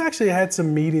 we've actually had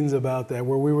some meetings about that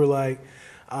where we were like,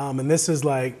 and this is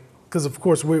like, because of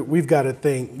course we've got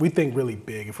to we think really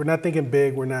big. If we're not thinking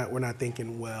big, we're not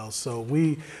thinking well. So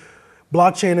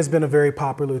blockchain has been a very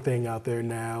popular thing out there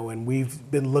now, and we've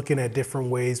been looking at different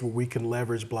ways where we can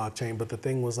leverage blockchain. But the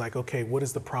thing was like, okay, what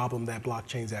is the problem that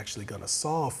blockchain is actually going to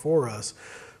solve for us?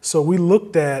 So we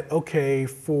looked at, okay,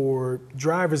 for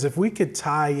drivers, if we could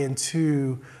tie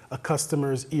into a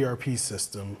customer's ERP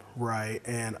system, right,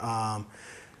 and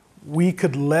we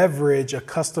could leverage a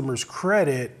customer's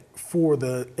credit for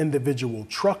the individual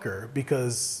trucker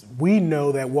because we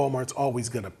know that Walmart's always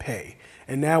going to pay.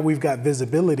 And now we've got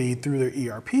visibility through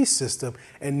their ERP system.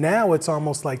 And now it's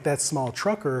almost like that small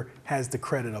trucker has the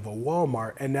credit of a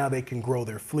Walmart, and now they can grow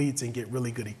their fleets and get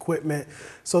really good equipment.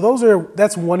 So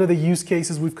that's one of the use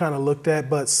cases we've kind of looked at,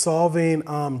 but solving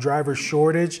driver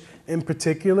shortage in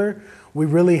particular, we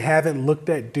really haven't looked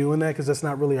at doing that because that's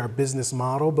not really our business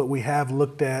model, but we have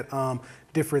looked at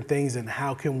different things and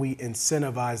how can we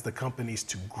incentivize the companies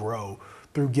to grow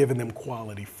through giving them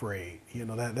quality freight. You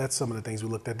know, that's some of the things we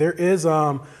looked at. There is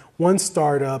one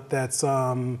startup that's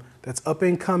up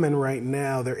and coming right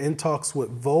now. They're in talks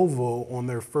with Volvo on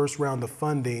their first round of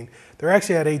funding. They're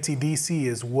actually at ATDC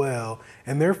as well,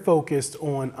 and they're focused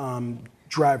on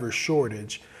driver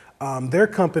shortage. Their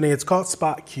company, it's called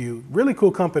SpotQ, really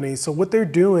cool company. So what they're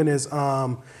doing is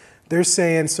they're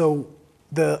saying, so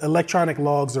the electronic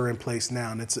logs are in place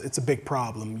now, and it's a big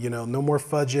problem. You know, no more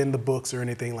fudging the books or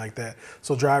anything like that.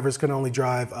 So drivers can only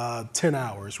drive 10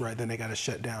 hours, right? Then they got to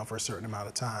shut down for a certain amount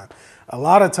of time. A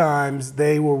lot of times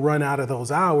they will run out of those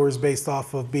hours based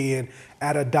off of being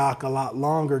at a dock a lot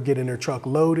longer, getting their truck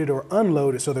loaded or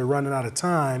unloaded. So they're running out of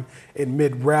time in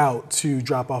mid-route to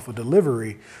drop off a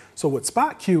delivery. So what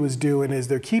SpotQ is doing is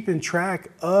they're keeping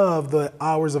track of the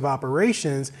hours of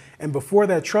operations, and before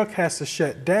that truck has to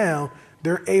shut down,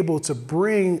 they're able to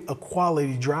bring a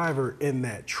quality driver in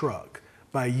that truck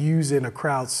by using a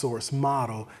crowdsourced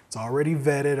model. It's already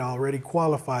vetted, already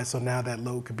qualified, so now that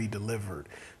load could be delivered.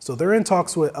 So they're in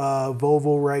talks with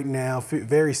Volvo right now,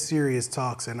 very serious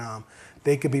talks, and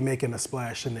they could be making a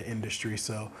splash in the industry.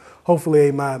 So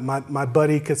hopefully my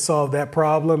buddy could solve that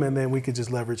problem, and then we could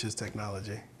just leverage his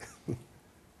technology.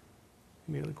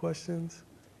 Any other questions?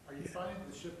 Are you finding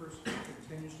the shippers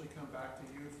continuously come back to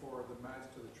you for the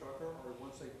match to the trucker, or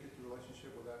once they get the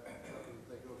relationship with that trucker,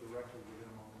 they go directly with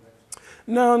them on the next?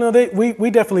 No,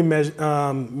 we definitely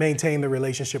maintain the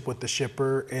relationship with the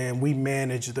shipper, and we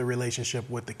manage the relationship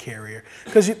with the carrier.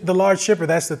 Because the large shipper,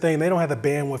 that's the thing, they don't have the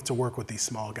bandwidth to work with these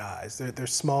small guys. They're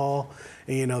small,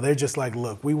 and you know, they're just like,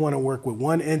 look, we want to work with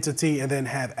one entity and then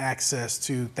have access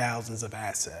to thousands of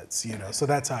assets, you know, so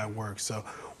that's how it works. So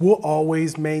we'll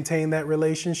always maintain that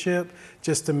relationship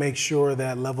just to make sure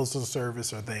that levels of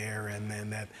service are there and then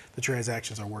that the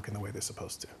transactions are working the way they're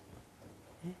supposed to.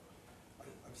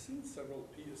 I've seen several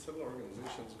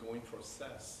organizations going for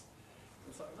SaaS.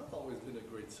 It's not always been a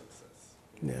great success.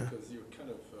 Yeah. Because you're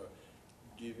kind of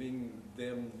giving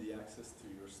them the access to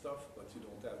your stuff, but you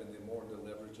don't have any more the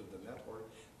leverage of the network.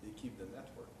 They keep the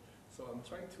network. So I'm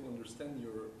trying to understand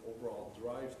your overall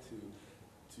drive to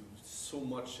so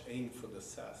much aim for the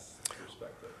SaaS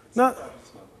perspective.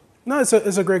 No,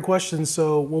 it's a great question.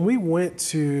 So when we went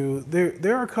to,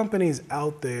 there are companies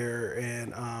out there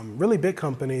and really big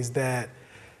companies that,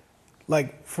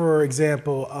 like for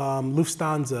example,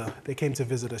 Lufthansa, they came to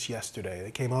visit us yesterday.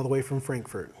 They came all the way from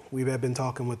Frankfurt. We have been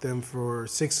talking with them for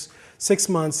six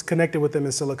months, connected with them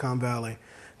in Silicon Valley.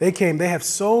 They have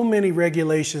so many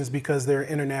regulations because they're an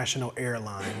international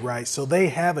airline, right? So they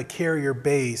have a carrier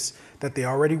base that they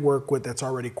already work with that's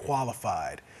already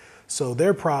qualified. So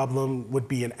their problem would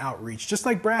be an outreach, just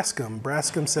like Braskem.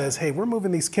 Braskem says, hey, we're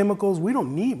moving these chemicals. We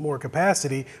don't need more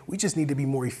capacity. We just need to be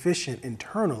more efficient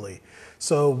internally.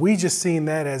 So we just seen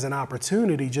that as an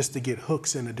opportunity just to get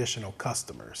hooks in additional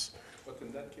customers. But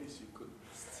in that case, you could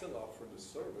still offer the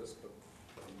service, but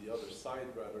on the other side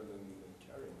rather than the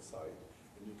carrying side,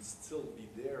 and you'd still be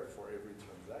there for every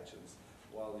transactions.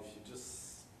 While if you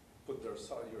just put your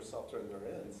software in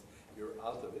their hands, you're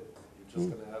out of it. You're just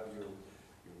going to have your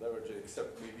leverage,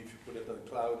 except maybe if you put it on the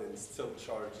cloud and still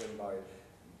charge them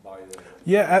by the...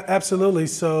 Yeah, absolutely.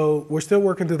 So we're still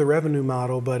working through the revenue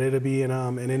model, but it'll be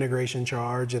an integration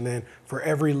charge, and then for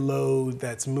every load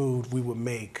that's moved, we would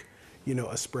make, you know,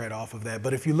 a spread off of that.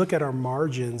 But if you look at our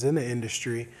margins in the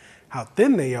industry, how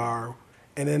thin they are,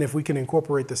 and then if we can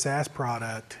incorporate the SaaS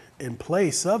product in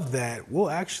place of that,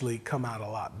 we'll actually come out a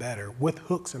lot better with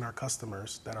hooks in our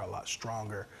customers that are a lot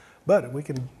stronger. But we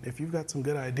can, if you've got some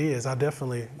good ideas, I'll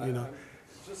definitely, you know.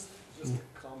 Just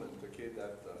a comment, okay,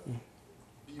 that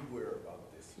beware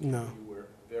about this. No. Beware,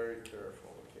 very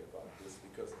careful, okay, about this,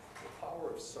 because the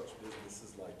power of such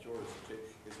businesses like yours, okay,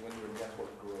 is when your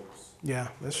network grows. Yeah,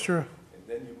 that's true. And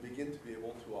then you begin to be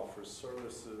able to offer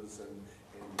services and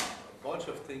a bunch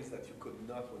of things that you could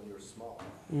not when you're small.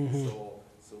 Mm-hmm.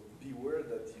 So beware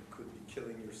that you could be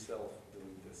killing yourself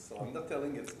doing this. So I'm not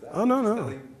telling it's bad. Oh, no, I'm just no.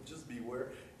 telling, just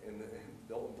beware and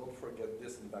don't forget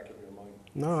this in the back of your mind.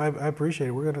 No, I appreciate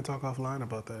it. We're going to talk offline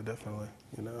about that, definitely.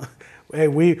 You know, hey,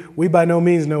 we by no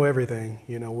means know everything.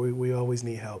 You know, we always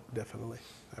need help, definitely.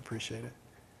 I appreciate it.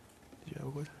 Did you have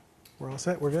a question? We're all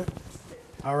set? We're good?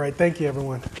 All right. Thank you,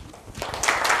 everyone.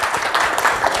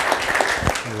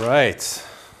 All right.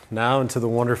 Now into the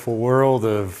wonderful world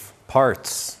of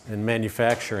parts and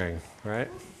manufacturing, right?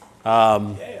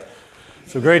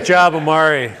 So great job,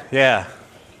 Amari. Yeah,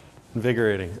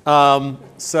 invigorating.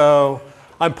 So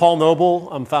I'm Paul Noble.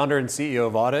 I'm founder and CEO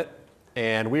of Audit,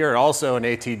 and we are also an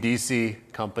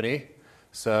ATDC company.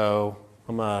 So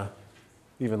I'm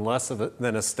even less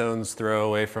than a stone's throw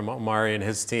away from Amari and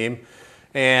his team.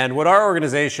 And what our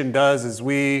organization does is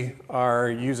we are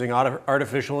using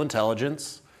artificial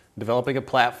intelligence, developing a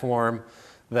platform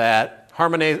that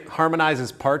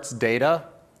harmonizes parts data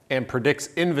and predicts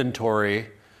inventory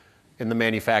in the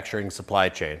manufacturing supply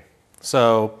chain.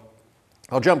 So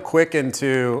I'll jump quick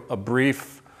into a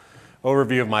brief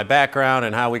overview of my background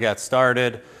and how we got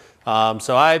started.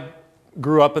 So I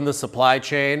grew up in the supply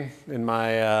chain. In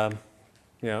my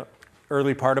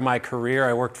early part of my career,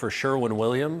 I worked for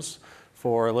Sherwin-Williams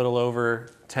for a little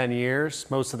over 10 years.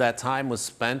 Most of that time was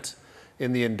spent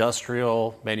in the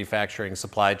industrial manufacturing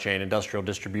supply chain, industrial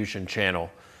distribution channel.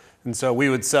 And so we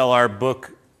would sell our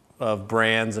book of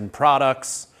brands and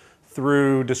products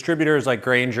through distributors like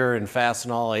Grainger and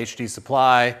Fastenal, HD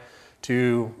Supply,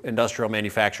 to industrial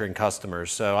manufacturing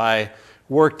customers. So I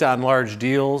worked on large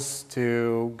deals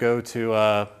to go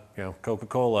to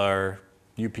Coca-Cola or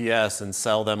UPS and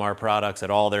sell them our products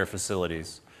at all their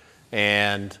facilities.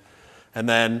 And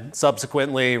then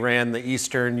subsequently ran the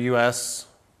Eastern US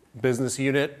business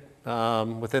unit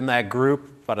within that group,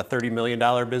 about a $30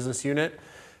 million business unit.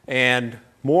 And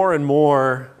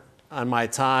more on my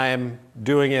time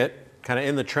doing it kind of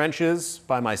in the trenches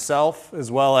by myself,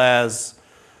 as well as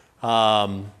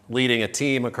leading a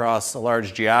team across a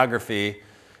large geography,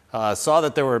 saw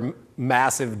that there were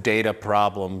massive data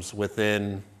problems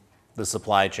within the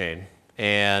supply chain.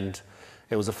 And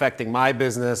it was affecting my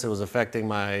business, it was affecting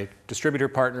my distributor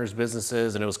partners'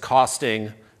 businesses, and it was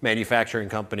costing manufacturing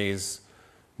companies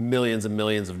millions and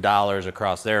millions of dollars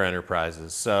across their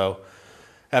enterprises. So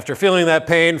after feeling that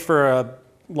pain for a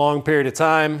long period of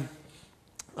time,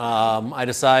 I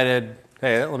decided,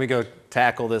 hey, let me go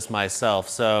tackle this myself.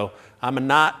 So I'm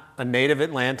not a native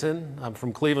Atlantan. I'm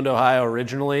from Cleveland, Ohio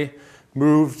originally,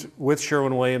 moved with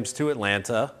Sherwin-Williams to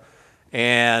Atlanta.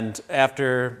 And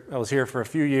after I was here for a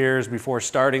few years before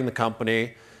starting the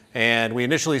company, and we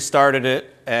initially started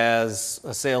it as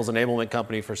a sales enablement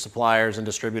company for suppliers and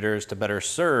distributors to better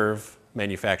serve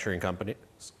manufacturing companies.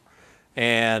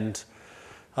 And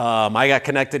I got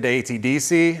connected to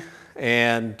ATDC,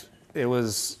 and it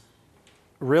was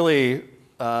really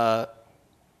a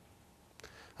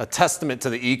testament to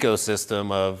the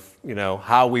ecosystem of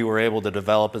how we were able to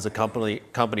develop as a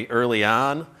company early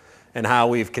on, and how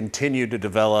we've continued to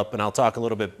develop. And I'll talk a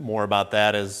little bit more about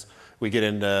that as we get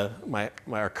into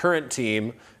our current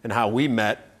team and how we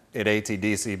met at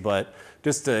ATDC. But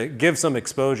just to give some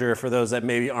exposure for those that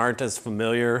maybe aren't as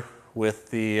familiar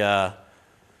with the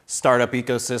startup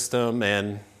ecosystem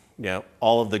and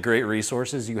all of the great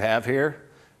resources you have here,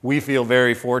 we feel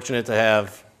very fortunate to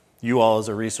have you all as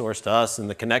a resource to us and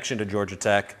the connection to Georgia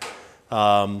Tech.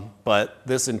 But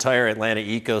this entire Atlanta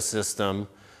ecosystem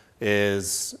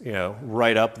is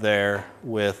right up there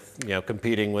with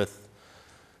competing with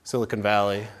Silicon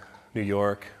Valley, New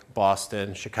York,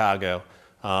 Boston, Chicago.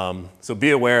 So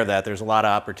be aware of that. There's a lot of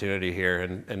opportunity here,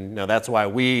 and that's why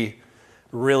we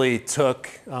really took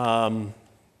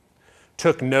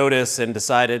notice and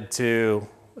decided to.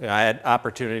 I had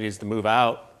opportunities to move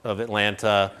out of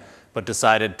Atlanta, but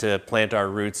decided to plant our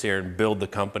roots here and build the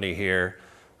company here,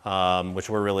 which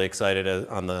we're really excited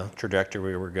on the trajectory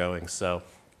we were going. So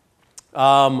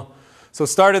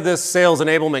started this sales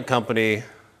enablement company,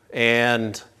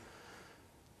 and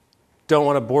don't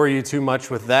want to bore you too much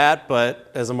with that, but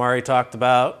as Amari talked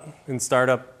about in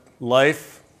startup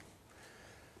life,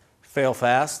 fail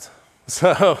fast.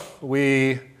 So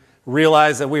we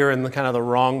realized that we were in the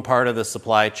wrong part of the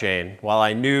supply chain. While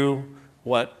I knew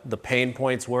what the pain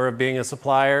points were of being a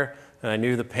supplier, and I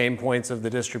knew the pain points of the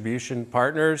distribution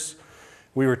partners,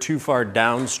 we were too far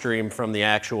downstream from the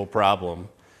actual problem.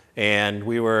 And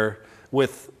we were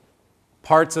with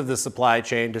parts of the supply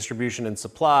chain, distribution and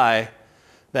supply,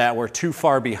 that were too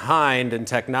far behind in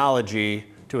technology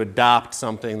to adopt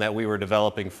something that we were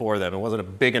developing for them. It wasn't a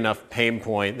big enough pain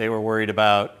point. They were worried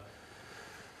about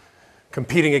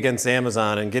competing against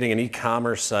Amazon and getting an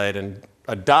e-commerce site and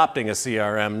adopting a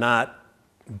CRM, not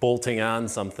bolting on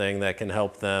something that can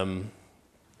help them,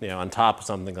 on top of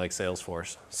something like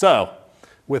Salesforce. So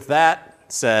with that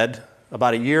said,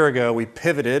 about a year ago, we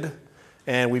pivoted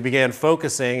and we began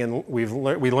focusing, and we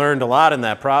learned a lot in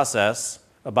that process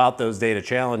about those data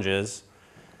challenges,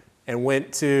 and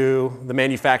went to the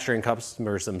manufacturing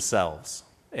customers themselves.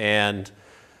 And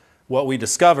what we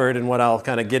discovered, and what I'll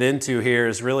kind of get into here,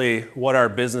 is really what our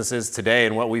business is today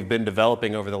and what we've been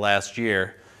developing over the last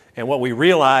year. And what we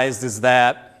realized is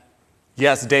that,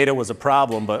 yes, data was a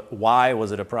problem, but why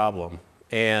was it a problem?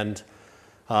 And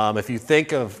if you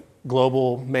think of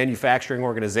global manufacturing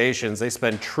organizations, they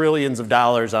spend trillions of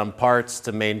dollars on parts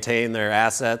to maintain their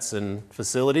assets and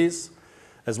facilities.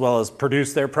 as well as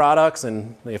produce their products.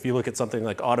 And if you look at something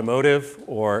like automotive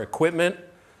or equipment,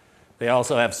 they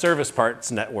also have service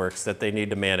parts networks that they need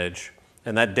to manage.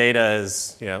 And that data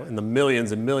is, in the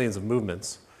millions and millions of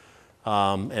movements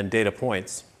and data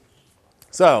points.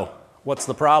 So what's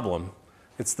the problem?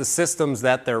 It's the systems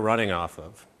that they're running off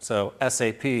of. So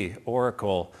SAP,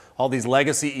 Oracle, all these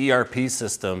legacy ERP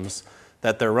systems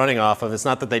that they're running off of. It's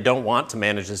not that they don't want to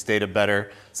manage this data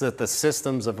better, it's that the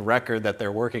systems of record that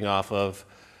they're working off of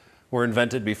were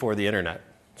invented before the internet.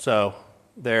 So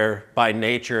they're by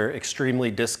nature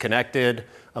extremely disconnected,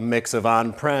 a mix of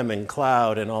on-prem and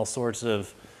cloud and all sorts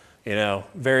of,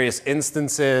 various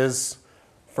instances,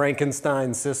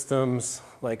 Frankenstein systems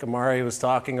like Amari was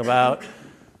talking about.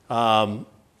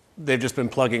 They've just been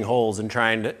plugging holes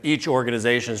and each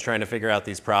organization is trying to figure out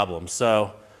these problems.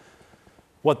 So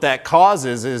what that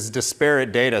causes is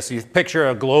disparate data. So you picture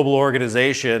a global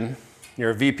organization, you're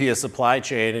a VP of supply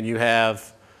chain, and you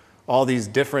have all these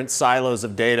different silos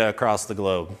of data across the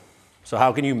globe. So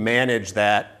how can you manage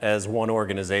that as one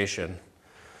organization?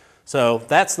 So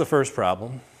that's the first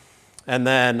problem. And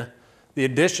then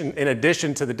in addition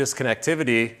to the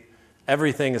disconnectivity,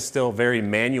 everything is still very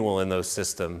manual in those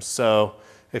systems. So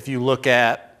if you look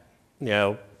at,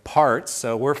 parts,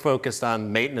 so we're focused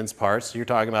on maintenance parts. You're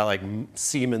talking about like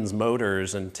Siemens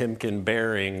motors and Timken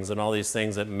bearings and all these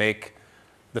things that make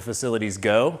the facilities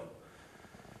go.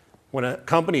 When a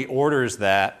company orders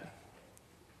that,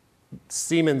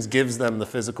 Siemens gives them the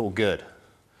physical good.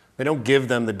 They don't give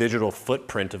them the digital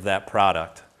footprint of that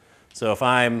product. So if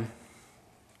I'm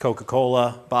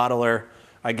Coca-Cola bottler,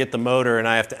 I get the motor and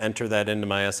I have to enter that into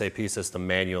my SAP system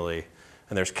manually.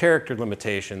 And there's character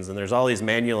limitations and there's all these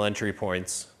manual entry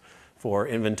points for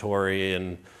inventory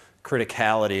and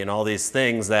criticality and all these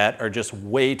things that are just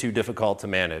way too difficult to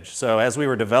manage. So as we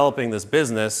were developing this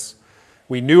business,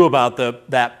 we knew about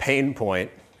that pain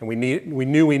point, and we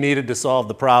knew we needed to solve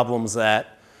the problems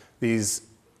that these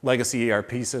legacy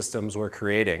ERP systems were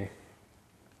creating.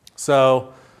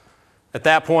 So at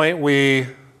that point, we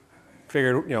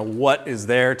figured, what is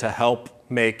there to help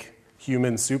make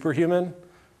humans superhuman,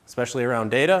 especially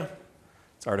around data?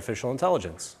 It's artificial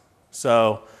intelligence.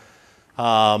 So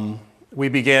we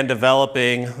began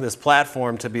developing this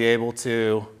platform to be able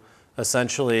to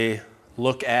essentially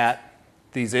look at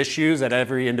these issues at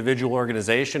every individual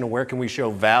organization and where can we show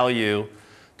value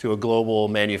to a global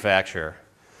manufacturer.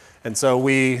 And so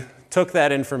we took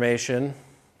that information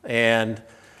and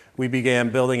we began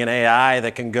building an AI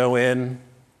that can go in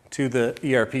to the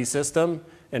ERP system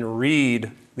and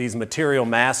read these material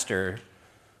master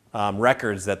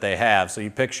records that they have. So you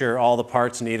picture all the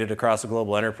parts needed across a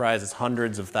global enterprise, it's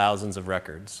hundreds of thousands of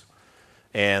records.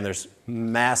 And there's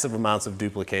massive amounts of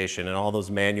duplication, and all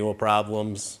those manual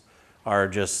problems are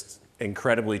just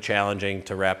incredibly challenging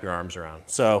to wrap your arms around.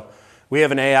 So we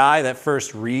have an AI that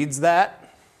first reads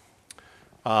that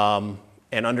and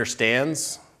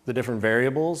understands the different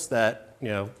variables that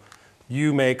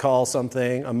you may call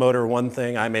something, a motor one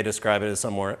thing, I may describe it as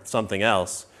something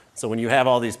else. So when you have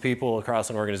all these people across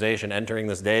an organization entering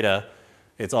this data,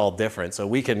 it's all different. So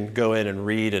we can go in and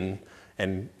read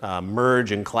and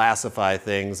merge and classify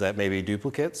things that may be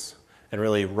duplicates and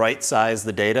really right-size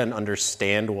the data and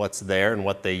understand what's there and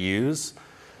what they use.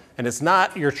 And it's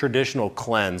not your traditional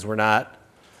cleanse. We're not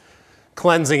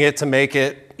cleansing it to make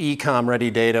it e-com ready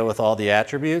data with all the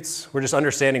attributes. We're just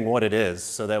understanding what it is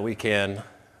so that we can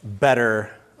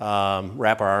better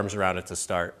wrap our arms around it to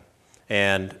start.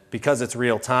 And because it's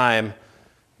real time,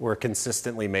 we're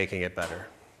consistently making it better.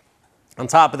 On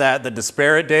top of that, the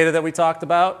disparate data that we talked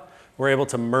about, we're able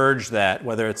to merge that,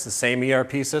 whether it's the same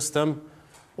ERP system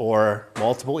or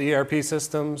multiple ERP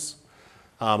systems.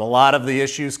 A lot of the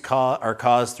issues are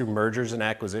caused through mergers and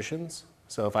acquisitions.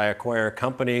 So if I acquire a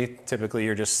company, typically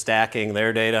you're just stacking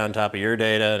their data on top of your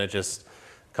data, and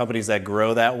companies that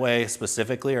grow that way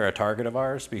specifically are a target of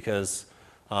ours because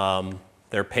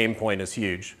their pain point is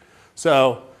huge.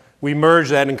 So we merge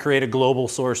that and create a global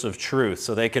source of truth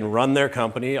so they can run their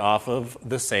company off of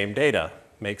the same data.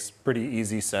 Makes pretty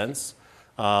easy sense,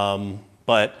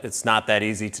 but it's not that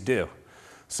easy to do.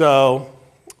 So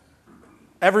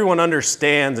everyone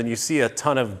understands, and you see a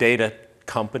ton of data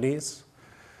companies,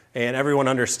 and everyone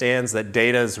understands that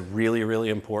data is really, really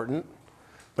important,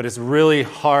 but it's really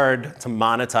hard to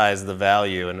monetize the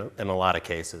value in a lot of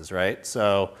cases, right?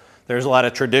 So there's a lot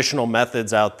of traditional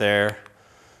methods out there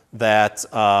that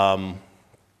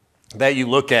you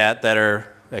look at that are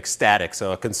static.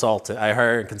 So a consultant, I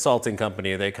hire a consulting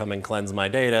company, they come and cleanse my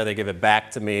data, they give it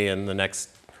back to me, and the next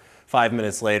 5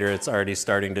 minutes later, it's already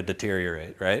starting to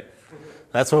deteriorate, right?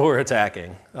 That's what we're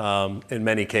attacking in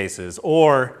many cases.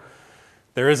 Or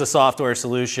there is a software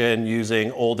solution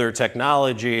using older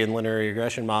technology and linear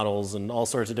regression models and all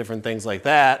sorts of different things like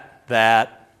that,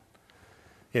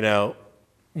 you know,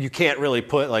 you can't really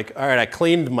put like, all right, I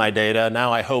cleaned my data,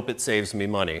 now I hope it saves me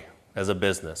money as a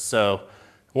business. So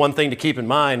one thing to keep in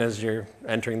mind as you're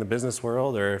entering the business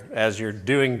world or as you're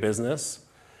doing business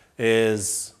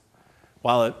is,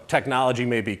 while technology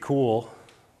may be cool,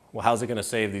 well, how's it going to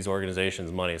save these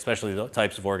organizations money, especially the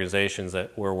types of organizations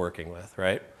that we're working with,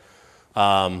 right?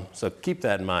 So keep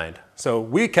that in mind. So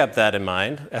we kept that in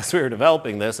mind as we were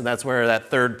developing this, and that's where that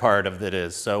third part of it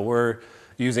is. So we're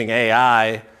using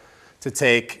AI to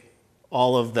take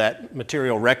all of that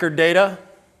material record data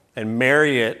and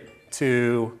marry it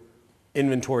to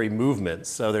inventory movements.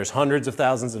 So there's hundreds of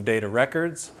thousands of data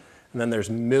records, and then there's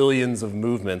millions of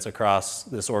movements across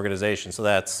this organization. So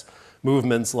that's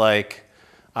movements like,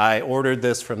 I ordered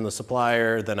this from the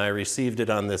supplier, then I received it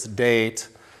on this date,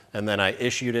 and then I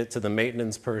issued it to the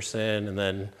maintenance person, and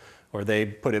then, or they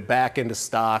put it back into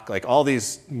stock. Like, all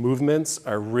these movements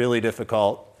are really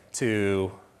difficult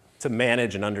to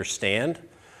manage and understand.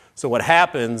 So what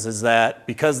happens is that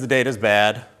because the data is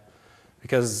bad,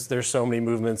 because there's so many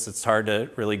movements, it's hard to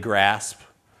really grasp.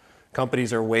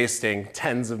 Companies are wasting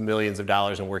tens of millions of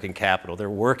dollars in working capital. They're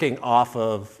working off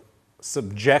of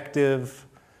subjective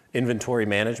inventory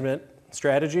management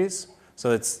strategies.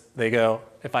 So they go,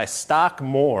 if I stock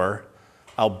more,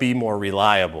 I'll be more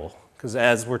reliable. Because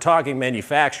as we're talking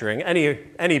manufacturing,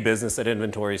 any business that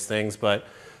inventories things, but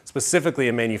specifically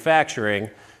in manufacturing,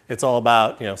 it's all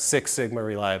about, you know, Six Sigma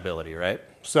reliability, right?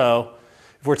 So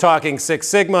if we're talking Six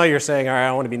Sigma, you're saying, all right,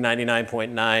 I want to be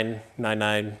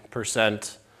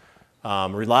 99.999%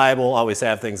 reliable, always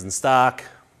have things in stock.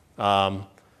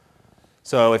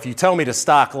 So if you tell me to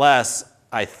stock less,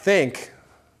 I think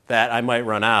that I might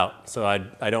run out, so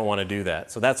I don't want to do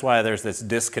that. So that's why there's this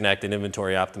disconnect in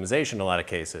inventory optimization in a lot of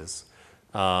cases.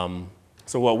 So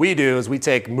what we do is we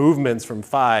take movements from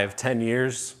 5, 10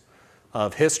 years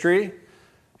of history,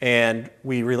 and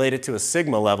we relate it to a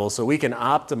sigma level, so we can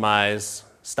optimize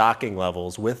stocking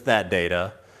levels with that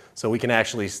data, so we can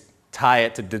actually tie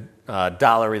it to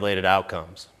dollar-related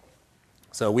outcomes.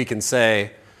 So we can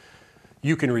say,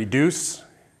 you can reduce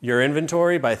your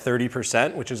inventory by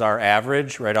 30%, which is our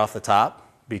average right off the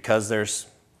top, because there's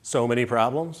so many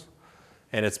problems,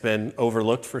 and it's been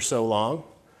overlooked for so long.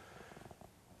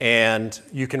 And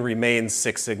you can remain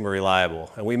Six Sigma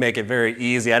reliable. And we make it very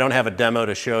easy. I don't have a demo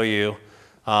to show you,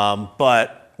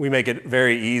 but we make it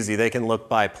very easy. They can look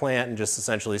by plant and just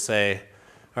essentially say,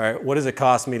 all right, what does it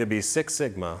cost me to be Six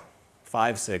Sigma,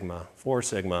 5 Sigma, 4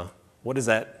 Sigma? What does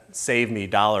that save me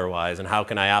dollar-wise, and how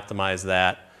can I optimize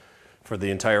that for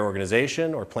the entire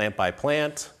organization or plant by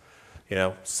plant? You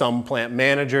know, some plant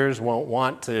managers won't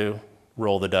want to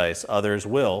roll the dice. Others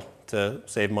will, to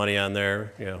save money on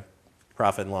their, you know,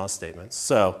 profit and loss statements.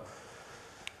 So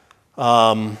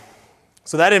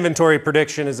that inventory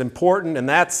prediction is important, and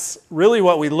that's really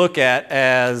what we look at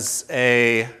as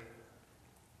a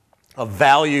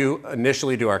value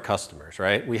initially to our customers,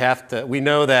 right? We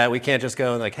know that we can't just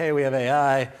go and like, hey, we have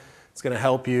AI, it's going to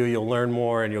help you, you'll learn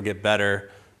more, and you'll get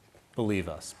better. Believe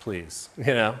us, please.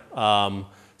 You know,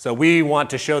 so we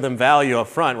want to show them value up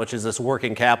front, which is this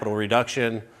working capital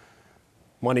reduction.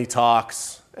 Money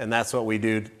talks, and that's what we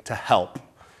do to help.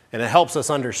 And it helps us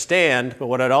understand, but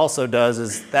what it also does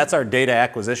is that's our data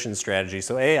acquisition strategy.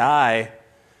 So AI,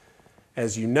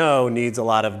 as you know, needs a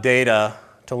lot of data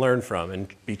to learn from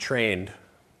and be trained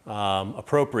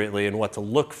appropriately in what to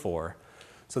look for.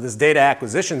 So this data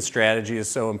acquisition strategy is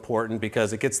so important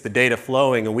because it gets the data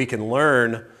flowing, and we can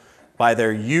learn by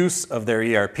their use of their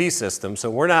ERP system. So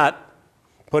we're not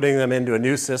putting them into a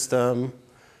new system.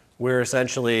 We're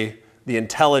essentially the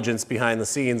intelligence behind the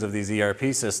scenes of these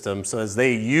ERP systems. So as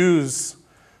they use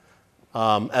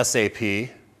SAP,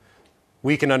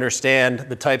 we can understand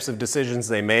the types of decisions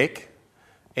they make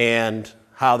and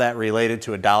how that related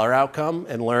to a dollar outcome,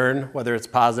 and learn whether it's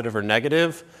positive or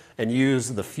negative, and use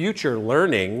the future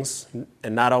learnings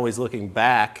and not always looking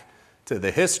back to the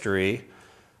history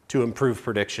to improve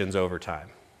predictions over time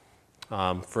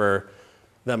for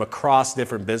them across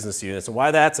different business units. And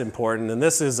why that's important, and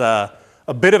this is a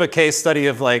bit of a case study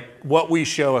of like what we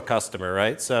show a customer,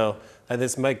 right? So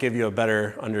this might give you a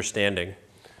better understanding.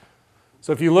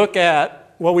 So if you look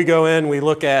at what we go in, we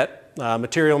look at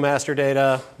material master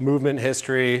data, movement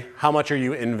history, how much are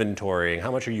you inventorying,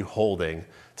 how much are you holding?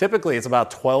 Typically it's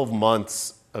about 12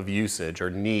 months of usage or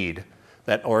need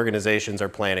that organizations are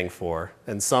planning for.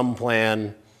 And some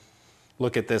plan,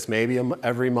 look at this maybe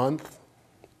every month,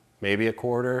 maybe a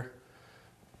quarter,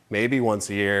 maybe once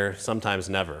a year, sometimes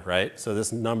never, right? So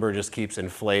this number just keeps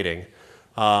inflating.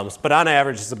 But on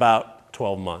average, it's about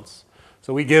 12 months.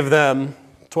 So we give them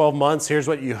 12 months, here's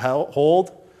what you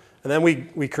hold, and then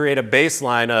we create a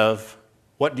baseline of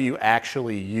what do you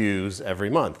actually use every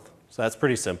month. So that's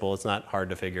pretty simple. It's not hard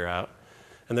to figure out.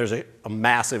 And there's a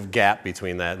massive gap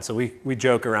between that. And so we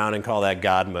joke around and call that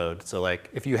God mode. So like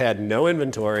if you had no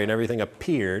inventory and everything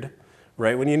appeared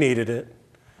right when you needed it,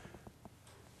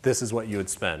 this is what you would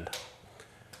spend.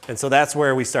 And so that's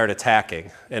where we start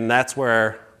attacking. And that's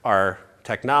where our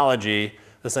technology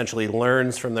essentially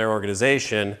learns from their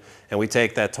organization, and we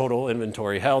take that total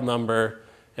inventory held number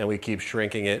and we keep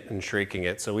shrinking it and shrinking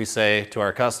it. So we say to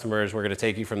our customers, we're going to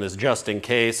take you from this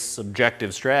just-in-case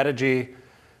subjective strategy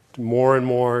to more and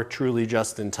more truly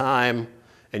just-in-time,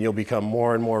 and you'll become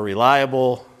more and more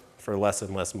reliable for less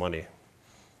and less money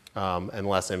and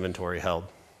less inventory held.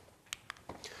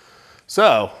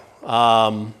 So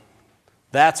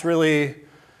that's really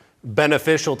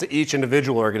beneficial to each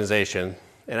individual organization.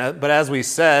 But as we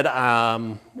said,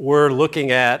 we're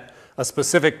looking at a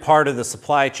specific part of the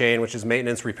supply chain, which is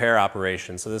maintenance repair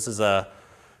operations. So this is I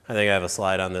think I have a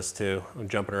slide on this too. I'm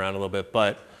jumping around a little bit,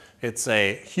 but it's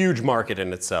a huge market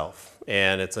in itself.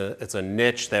 And it's a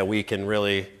niche that we can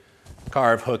really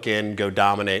carve, hook in, go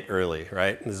dominate early,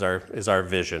 right? Is our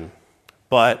vision.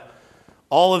 But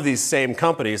all of these same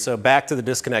companies, so back to the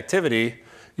disconnectivity,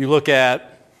 you look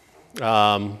at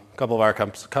a couple of our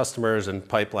customers and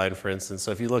Pipeline, for instance.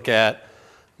 So if you look at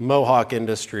Mohawk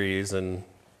Industries and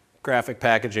Graphic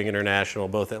Packaging International,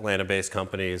 both Atlanta-based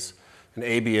companies, and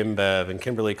AB InBev and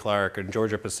Kimberly-Clark and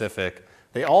Georgia Pacific,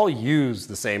 they all use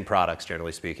the same products,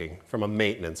 generally speaking, from a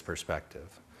maintenance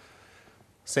perspective.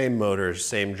 Same motors,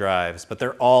 same drives, but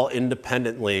they're all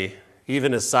independently,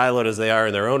 even as siloed as they are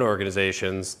in their own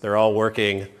organizations, they're all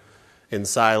working in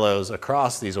silos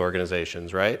across these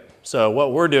organizations, right? So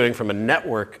what we're doing from a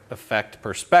network effect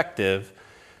perspective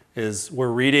is we're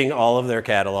reading all of their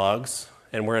catalogs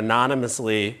and we're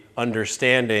anonymously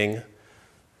understanding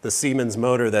the Siemens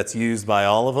motor that's used by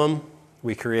all of them.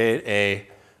 We create a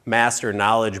master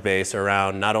knowledge base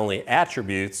around not only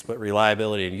attributes, but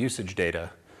reliability and usage data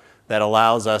that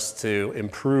allows us to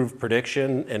improve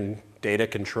prediction and data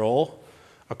control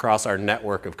across our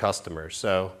network of customers.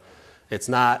 So it's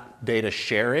not data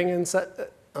sharing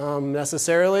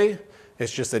necessarily,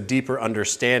 it's just a deeper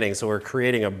understanding. So we're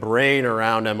creating a brain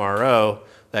around MRO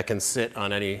that can sit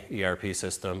on any ERP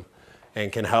system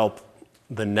and can help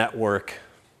the network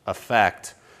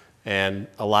effect and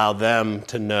allow them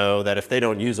to know that if they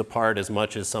don't use a part as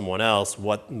much as someone else,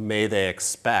 what may they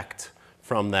expect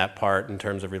from that part in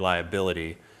terms of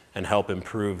reliability and help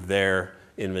improve their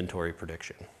inventory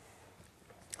prediction.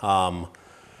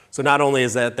 So not only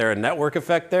is there a network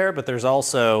effect there, but there's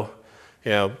also,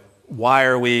 why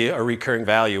are we a recurring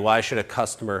value? Why should a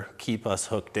customer keep us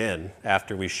hooked in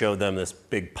after we showed them this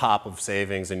big pop of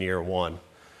savings in year one?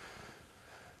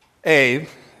 A,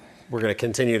 we're going to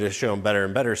continue to show them better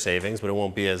and better savings, but it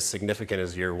won't be as significant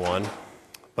as year one.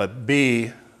 But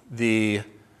B,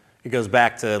 it goes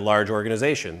back to large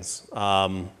organizations.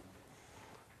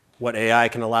 What AI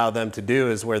can allow them to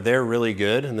do is where they're really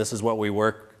good, and this is what we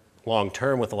work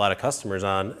long-term with a lot of customers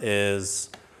on, is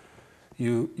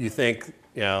you think,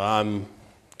 I'm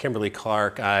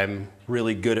Kimberly-Clark, I'm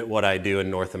really good at what I do in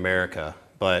North America,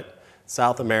 but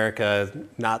South America,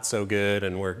 not so good,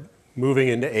 and we're moving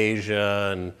into Asia,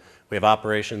 and we have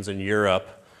operations in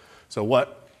Europe. So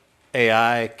what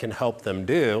AI can help them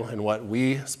do, and what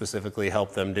we specifically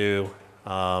help them do,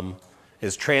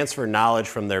 is transfer knowledge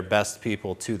from their best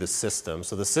people to the system.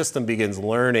 So the system begins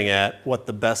learning at what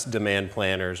the best demand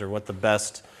planners or what the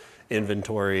best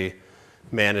inventory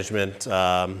management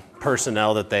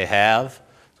personnel that they have.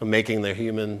 So making their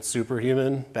human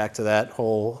superhuman, back to that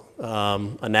whole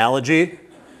analogy.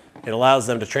 It allows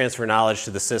them to transfer knowledge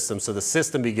to the system, so the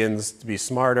system begins to be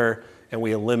smarter and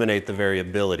we eliminate the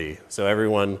variability. So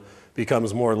everyone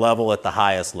becomes more level at the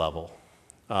highest level,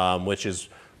 which is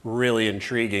really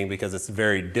intriguing because it's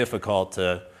very difficult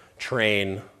to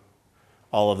train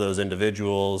all of those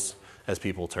individuals as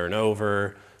people turn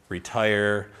over,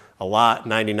 retire.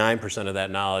 99% of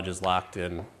that knowledge is locked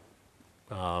in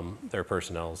their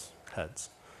personnel's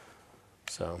heads.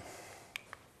 So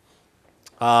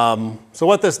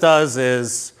what this does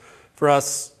is, for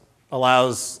us,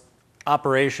 allows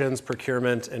operations,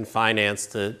 procurement, and finance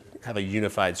to have a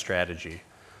unified strategy.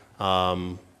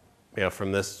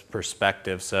 From this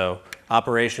perspective. So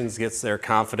operations gets their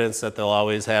confidence that they'll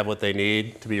always have what they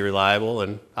need to be reliable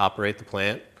and operate the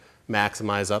plant,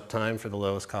 maximize uptime for the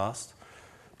lowest cost.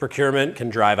 Procurement can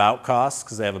drive out costs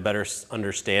because they have a better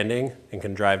understanding and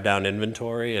can drive down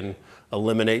inventory and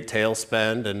eliminate tail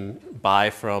spend and buy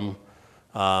from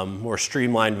more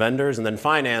streamlined vendors. And then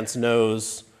finance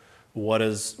knows what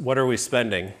are we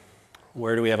spending?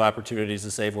 Where do we have opportunities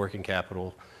to save working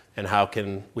capital? And how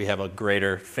can we have a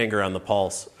greater finger on the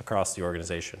pulse across the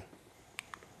organization?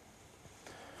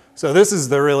 So this is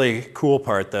the really cool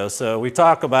part, though. So we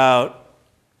talk about,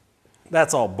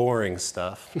 that's all boring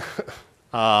stuff.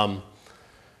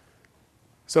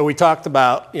 So we talked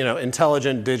about,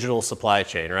 intelligent digital supply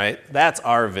chain, right? That's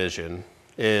our vision,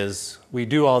 is we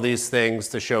do all these things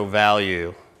to show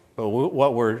value. But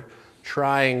what we're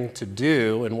trying to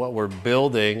do and what we're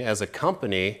building as a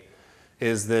company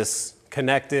is this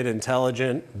connected,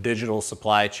 intelligent digital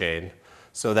supply chain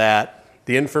so that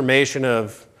the information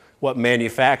of what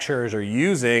manufacturers are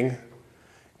using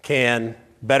can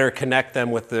better connect them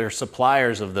with their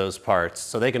suppliers of those parts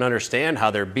so they can understand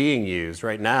how they're being used.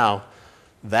 Right now,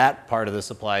 that part of the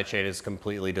supply chain is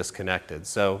completely disconnected.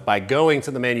 So by going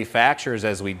to the manufacturers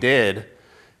as we did,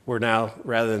 we're now,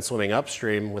 rather than swimming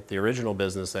upstream with the original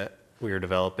business that we were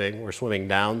developing, we're swimming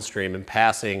downstream and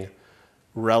passing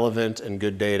relevant and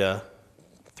good data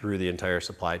through the entire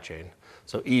supply chain.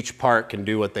 So each part can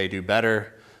do what they do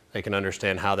better. They can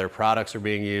understand how their products are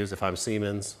being used. If I'm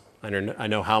Siemens, I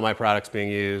know how my product's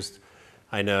being used.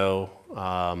 I know,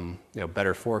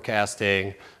 better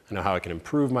forecasting. I know how I can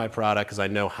improve my product because I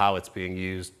know how it's being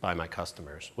used by my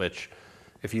customers, which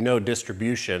if you know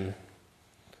distribution,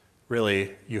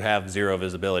 really you have zero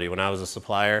visibility. When I was a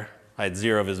supplier, I had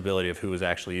zero visibility of who was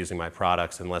actually using my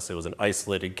products unless it was an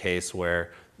isolated case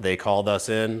where they called us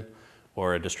in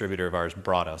or a distributor of ours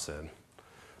brought us in.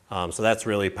 So that's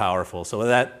really powerful. So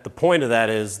the point of that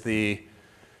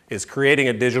is creating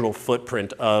a digital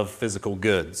footprint of physical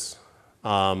goods.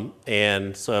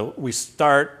 And so we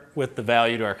start with the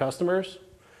value to our customers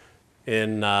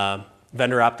in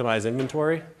vendor optimized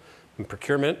inventory and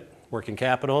procurement, working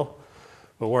capital.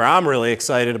 But where I'm really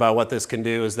excited about what this can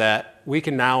do is that we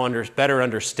can now better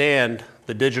understand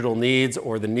the digital needs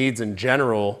or the needs in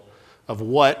general of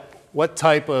what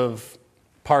type of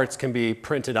parts can be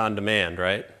printed on demand,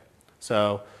 right?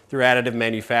 So through additive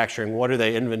manufacturing, what are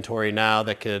they inventory now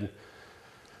that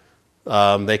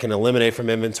they can eliminate from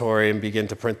inventory and begin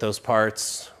to print those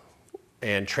parts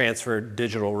and transfer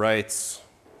digital rights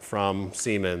from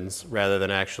Siemens rather than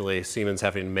actually Siemens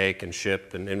having to make and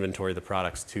ship and inventory the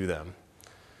products to them.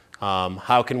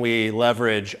 How can we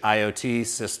leverage IoT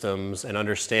systems and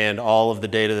understand all of the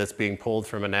data that's being pulled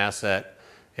from an asset,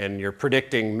 and you're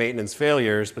predicting maintenance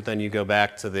failures, but then you go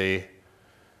back to the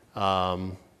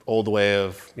old way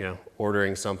of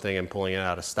ordering something and pulling it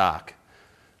out of stock.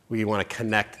 We want to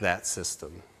connect that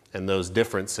system and those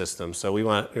different systems. So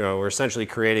we're essentially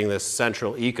creating this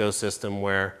central ecosystem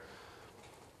where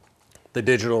the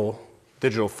digital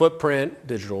footprint,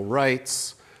 digital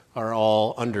rights are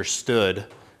all understood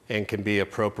and can be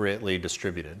appropriately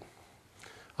distributed.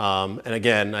 And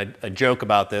again, I joke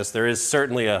about this. There is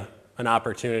certainly an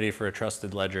opportunity for a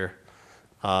trusted ledger,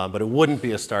 but it wouldn't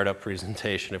be a startup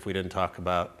presentation if we didn't talk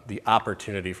about the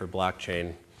opportunity for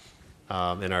blockchain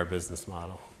in our business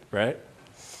model, right?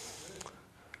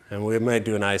 And we might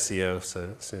do an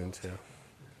ICO soon too.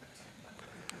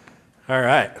 All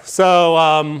right,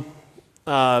 so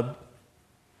the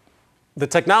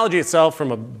technology itself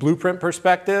from a blueprint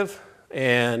perspective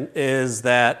is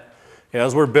that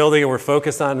as we're building and we're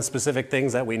focused on specific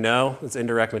things that we know, it's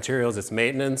indirect materials, it's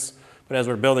maintenance, but as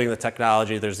we're building the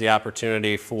technology, there's the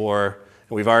opportunity and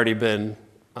we've already been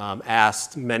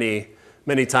asked many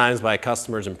times by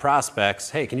customers and prospects,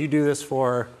 hey, can you do this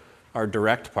for our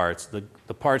direct parts, the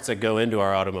parts that go into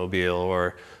our automobile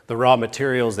or the raw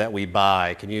materials that we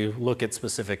buy? Can you look at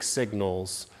specific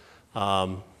signals?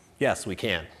 Yes, we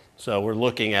can. So we're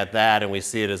looking at that and we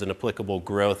see it as an applicable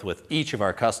growth with each of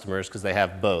our customers because they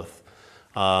have both.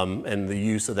 And the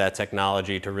use of that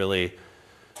technology to really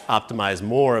optimize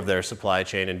more of their supply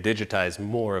chain and digitize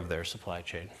more of their supply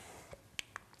chain.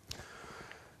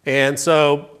 And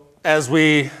so as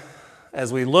we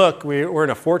look, we're in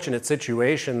a fortunate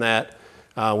situation that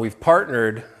we've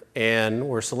partnered and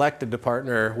we're selected to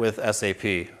partner with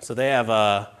SAP. So they have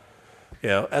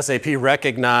SAP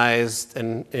recognized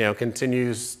and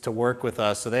continues to work with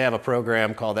us. So they have a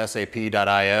program called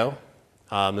SAP.io.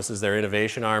 This is their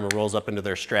innovation arm. It rolls up into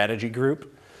their strategy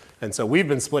group. And so we've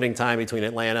been splitting time between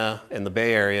Atlanta and the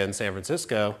Bay Area and San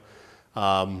Francisco,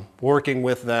 working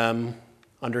with them,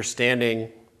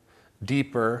 understanding a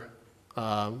deeper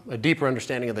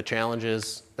understanding of the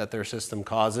challenges that their system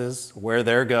causes, where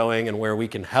they're going, and where we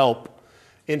can help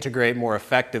integrate more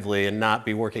effectively and not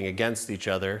be working against each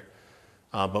other,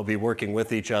 but be working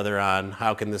with each other on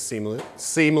how can this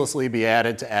seamlessly be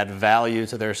added to add value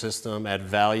to their system, add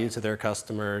value to their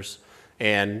customers,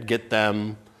 and get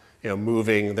them,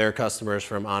 moving their customers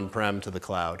from on-prem to the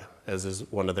cloud, as is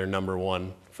one of their number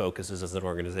one focuses as an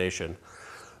organization.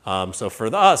 So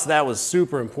for us, that was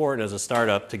super important as a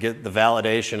startup to get the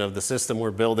validation of the system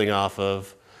we're building off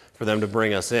of for them to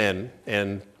bring us in.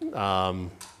 And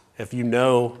if you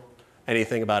know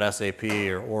anything about SAP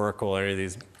or Oracle or any of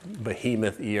these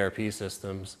behemoth ERP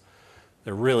systems,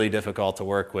 they're really difficult to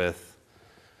work with,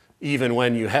 even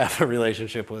when you have a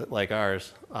relationship with, like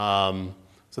ours.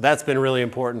 So that's been really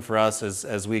important for us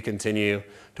as we continue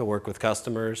to work with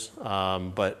customers.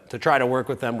 But to try to work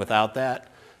with them without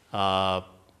that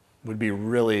would be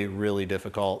really, really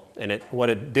difficult. And what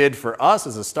it did for us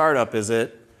as a startup is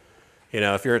if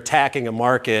you're attacking a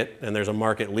market and there's a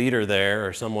market leader there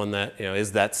or someone that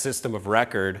is that system of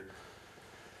record,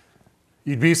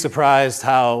 you'd be surprised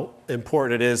how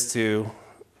important it is to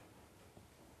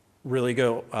really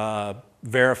go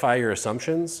verify your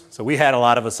assumptions. So we had a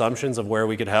lot of assumptions of where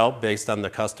we could help based on the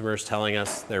customers telling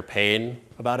us their pain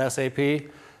about SAP,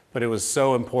 but it was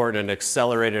so important and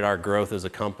accelerated our growth as a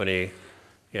company,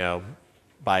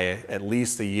 by at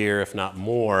least a year, if not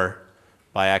more,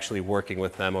 by actually working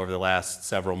with them over the last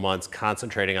several months,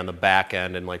 concentrating on the back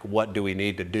end and what do we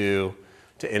need to do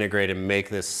to integrate and make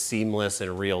this seamless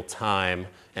in real time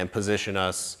and position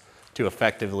us to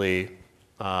effectively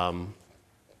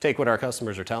take what our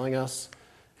customers are telling us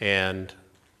and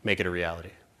make it a reality.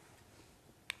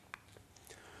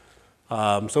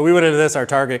 So we went into this, our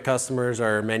target customers,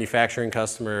 our manufacturing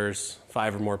customers,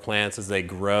 5 or more plants as they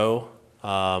grow.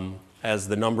 As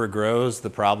the number grows, the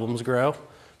problems grow.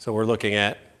 So we're looking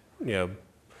at,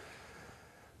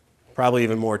 probably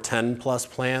even more 10 plus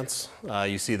plants.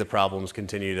 You see the problems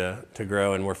continue to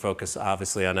grow, and we're focused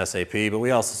obviously on SAP, but we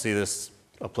also see this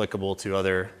applicable to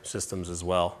other systems as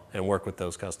well and work with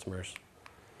those customers.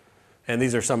 And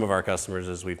these are some of our customers,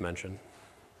 as we've mentioned.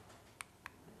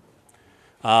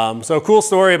 So a cool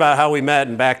story about how we met,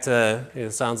 and back to,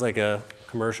 it sounds like a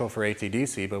commercial for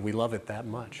ATDC, but we love it that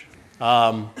much.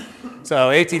 So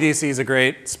ATDC is a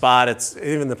great spot. It's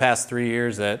even the past 3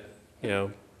 years that,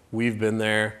 we've been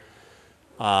there.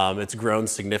 It's grown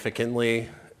significantly,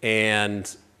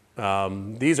 and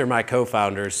these are my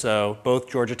co-founders. So both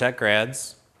Georgia Tech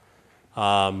grads.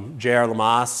 J.R.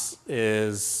 Lamas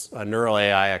is a neural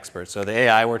AI expert. So the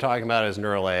AI we're talking about is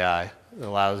neural AI. It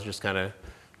allows just kind of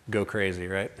go crazy,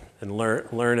 right? And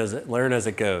learn as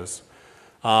it goes.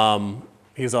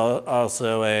 He's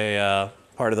also a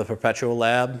part of the Perpetual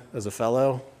Lab as a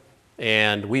fellow,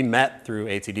 and we met through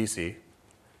ATDC,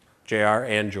 JR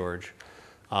and George.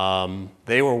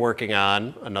 They were working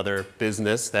on another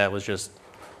business that was just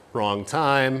wrong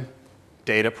time,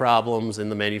 data problems in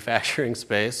the manufacturing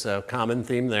space, so common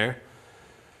theme there.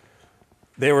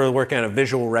 They were working on a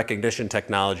visual recognition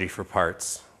technology for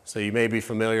parts. So you may be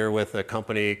familiar with a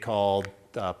company called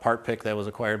PartPick that was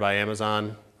acquired by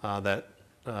Amazon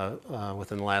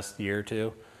within the last year or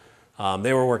two.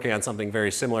 They were working on something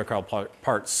very similar called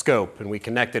Part Scope, and we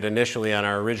connected initially on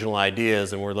our original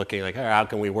ideas, and we're looking like, how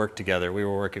can we work together? We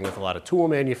were working with a lot of tool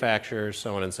manufacturers,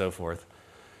 so on and so forth.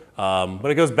 But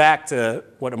it goes back to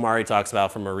what Amari talks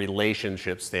about from a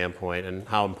relationship standpoint and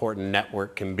how important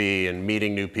network can be, and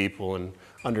meeting new people and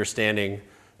understanding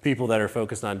people that are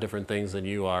focused on different things than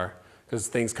you are, because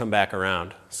things come back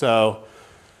around. So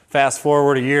fast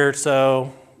forward a year or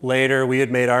so later, we had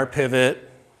made our pivot.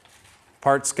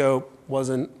 Part Scope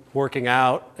wasn't working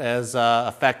out as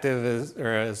effective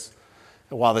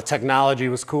while the technology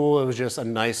was cool, it was just a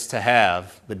nice to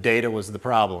have. The data was the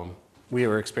problem. We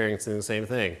were experiencing the same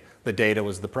thing. The data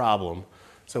was the problem.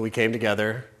 So we came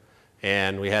together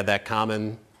and we had that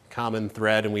common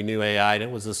thread, and we knew AI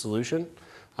was the solution.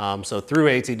 So through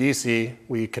ATDC,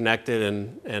 we connected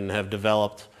and have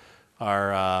developed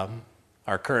our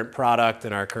current product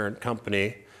and our current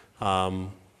company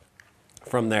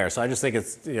from there. So I just think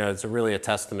it's really a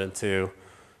testament to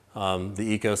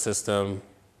the ecosystem,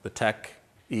 the tech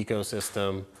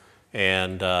ecosystem,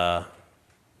 and how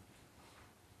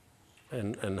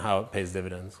it pays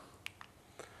dividends.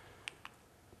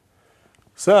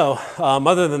 So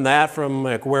other than that, from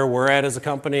where we're at as a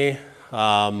company,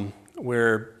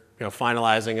 we're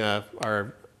finalizing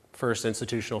our first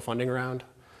institutional funding round.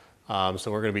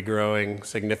 So we're going to be growing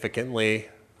significantly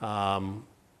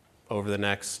over the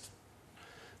next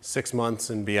 6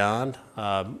 months and beyond.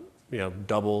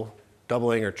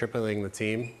 Doubling or tripling the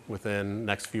team within the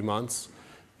next few months,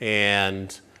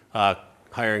 and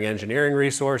hiring engineering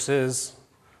resources,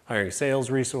 hiring sales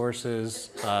resources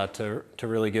to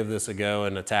really give this a go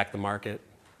and attack the market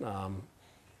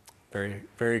very,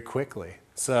 very quickly.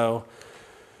 So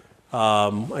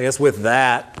I guess with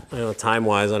that,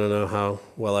 time-wise, I don't know how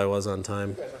well I was on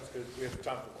time. Yeah, that's good. We have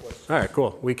time for questions. All right,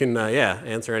 cool. We can,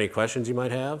 answer any questions you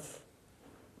might have.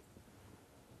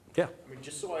 Yeah. I mean,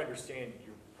 just so I understand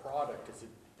your product, is it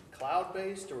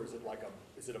cloud-based or is it like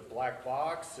is it a black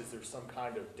box? Is there some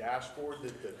kind of dashboard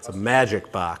that the It's a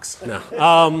magic box.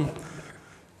 No.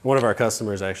 One of our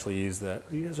customers actually used that.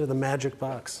 You guys are the magic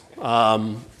box.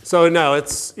 So no,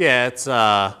 it's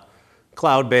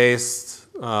cloud-based.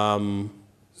 So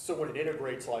when it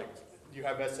integrates, like, you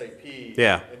have SAP.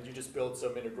 Yeah. And you just build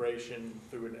some integration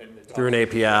through Through an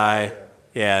API.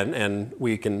 Yeah, and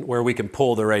we can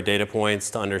pull the right data points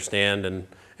to understand and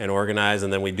organize,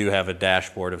 and then we do have a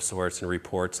dashboard of sorts and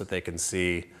reports that they can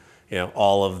see,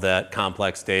 all of that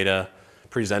complex data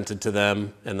presented to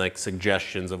them and like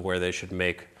suggestions of where they should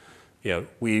make.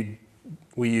 We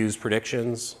use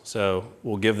predictions, so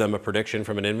we'll give them a prediction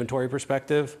from an inventory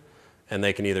perspective, and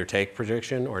they can either take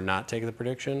prediction or not take the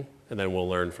prediction, and then we'll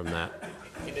learn from that.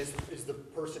 And is the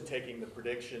person taking the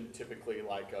prediction typically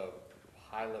like a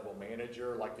high-level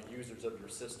manager, like the users of your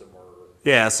system, or?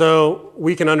 Yeah, so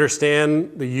we can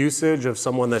understand the usage of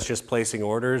someone that's just placing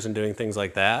orders and doing things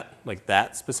like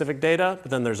that specific data,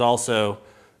 but then there's also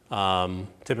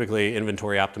typically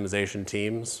inventory optimization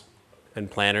teams and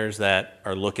planners that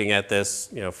are looking at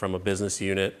this, from a business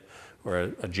unit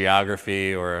or a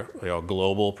geography or a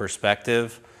global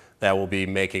perspective that will be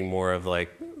making more of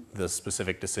like the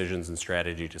specific decisions and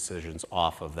strategy decisions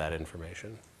off of that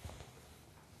information.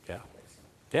 Yeah.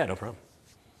 Yeah, no problem.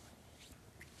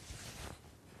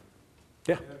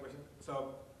 Yeah.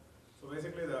 So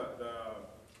basically the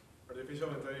artificial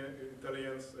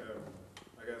intelligence,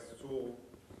 I guess, tool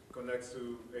connects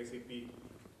to ACP.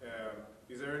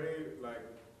 Is there any, like,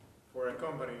 for a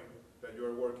company that you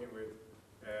are working with,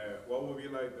 what would be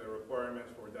like the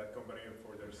requirements for that company and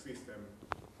for their system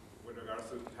with regards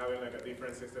to having like a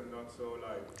different system, not so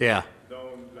like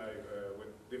known, like with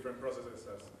different processes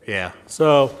as ACP? Yeah.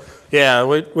 So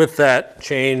with that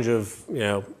change of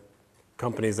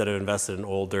companies that have invested in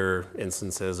older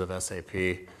instances of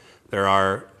SAP, there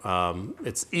are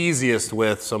it's easiest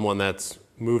with someone that's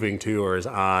moving to or is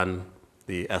on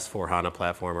the S/4HANA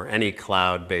platform or any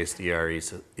cloud-based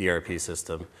ERP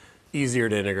system. Easier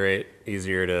to integrate,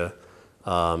 easier to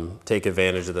take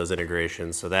advantage of those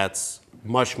integrations. So that's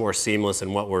much more seamless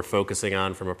in what we're focusing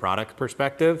on from a product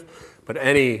perspective. But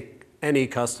any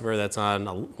customer that's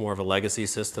on more of a legacy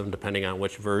system, depending on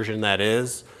which version that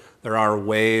is, there are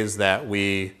ways that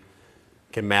we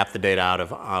can map the data out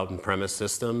of on-premise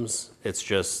systems. It's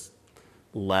just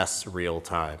less real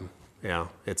time.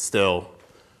 It's still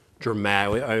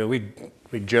dramatic.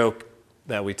 We joke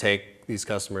that we take these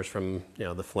customers from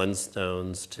the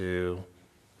Flintstones to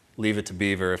Leave It to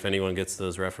Beaver, if anyone gets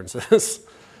those references,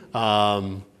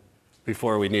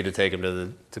 before we need to take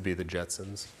them to be the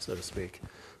Jetsons, so to speak.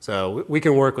 So we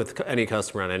can work with any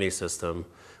customer on any system.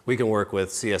 We can work with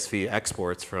CSV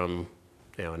exports from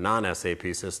a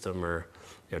non-SAP system or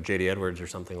JD Edwards or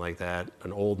something like that,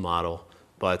 an old model.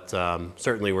 But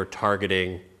certainly we're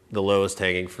targeting the lowest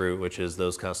hanging fruit, which is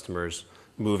those customers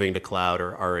moving to cloud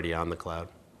or already on the cloud.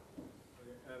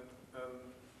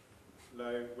 And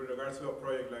like with regards to a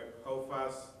project, like how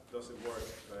fast does it work?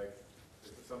 Like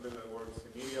is it something that works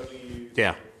immediately?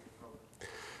 Yeah.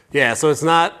 Yeah, so it's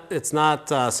not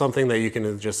something that you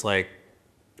can just like,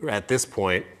 at this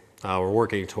point, we're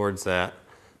working towards that,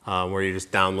 where you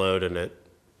just download and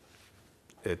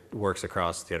it works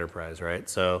across the enterprise, right?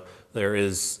 So there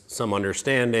is some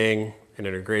understanding and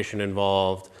integration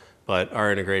involved, but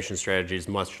our integration strategy is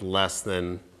much less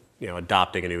than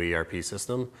adopting a new ERP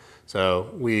system.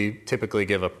 So we typically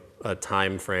give a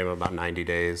time frame of about 90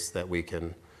 days that we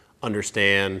can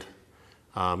understand,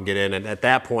 get in, and at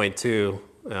that point too,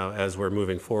 as we're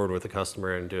moving forward with the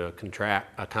customer into a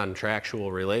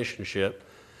contractual relationship,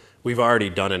 we've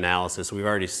already done analysis. We've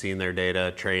already seen their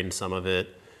data, trained some of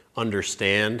it,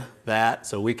 understand that,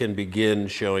 so we can begin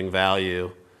showing value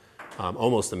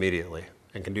almost immediately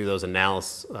and can do those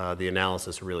the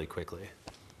analysis really quickly.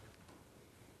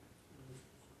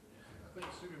 I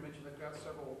think Sue mentioned they've got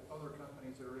several other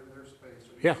companies that are in their space.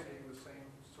 Are you Yeah. seeing the same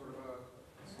sort of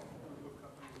group of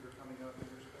companies that are coming up in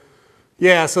your space?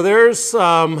 Yeah, so there's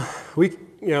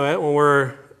when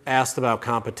we're asked about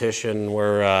competition,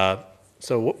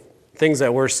 things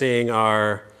that we're seeing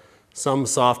are some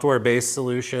software-based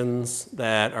solutions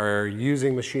that are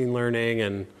using machine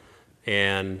learning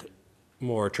and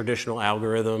more traditional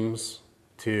algorithms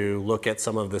to look at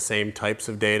some of the same types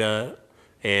of data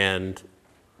and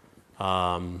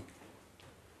offer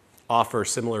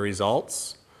similar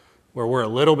results. Where we're a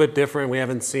little bit different, we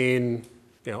haven't seen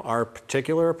our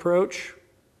particular approach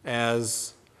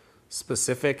as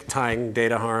specific, tying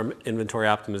data harm, inventory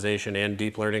optimization, and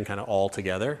deep learning kind of all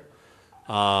together.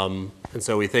 And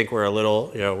so we think we're a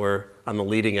little, we're on the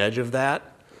leading edge of that.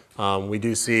 We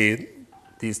do see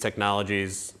these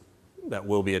technologies that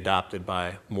will be adopted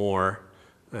by more,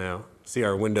 see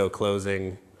our window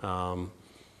closing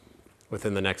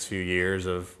within the next few years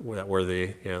of that we're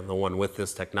the one with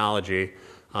this technology.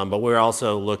 But we're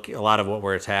also a lot of what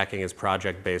we're attacking is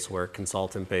project-based work,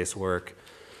 consultant-based work,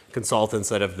 consultants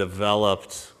that have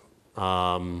developed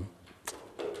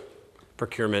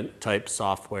procurement-type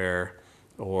software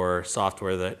or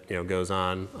software that goes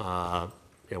on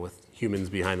with humans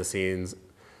behind the scenes,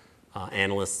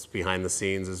 analysts behind the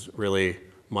scenes is really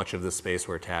much of the space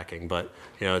we're attacking. But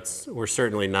we're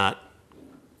certainly not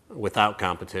without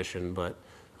competition, but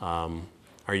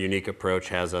our unique approach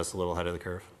has us a little ahead of the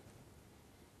curve.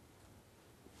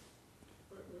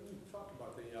 When you talk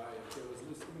about AI, I was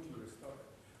listening to your stuff.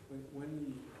 When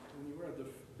you were at the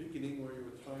beginning where you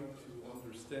were trying to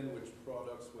understand which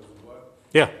products was what,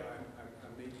 Yeah. I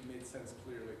made sense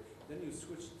clearly. Then you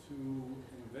switched to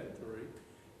inventory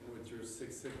and with your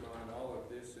Six Sigma and all of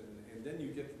this, and then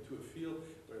you get into a field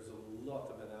where there's a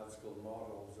lot of analytical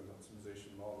models and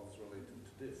optimization models related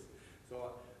to this.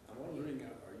 So I'm wondering,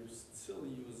 are you still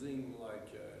using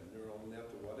like neural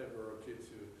net or whatever, okay,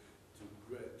 to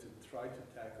try to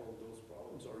tackle those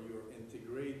problems, or you're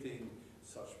integrating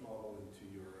such model into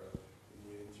your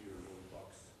little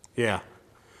box? Yeah.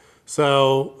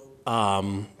 So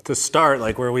to start,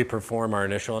 like where we perform our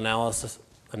initial analysis,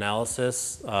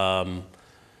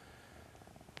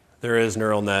 there is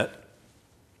neural net,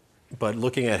 but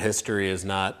looking at history it's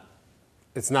not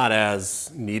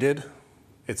as needed.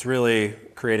 It's really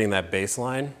creating that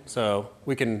baseline. So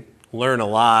we can learn a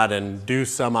lot and do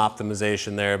some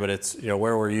optimization there, but it's,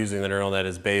 where we're using the neural net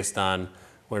is based on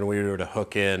when we were to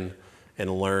hook in and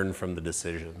learn from the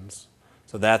decisions.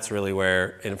 So that's really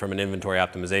where, and from an inventory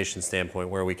optimization standpoint,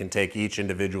 where we can take each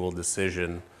individual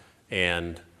decision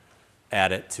and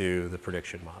add it to the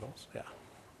prediction models. Yeah.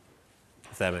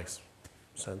 If that makes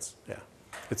sense. Yeah.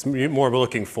 It's more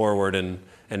looking forward and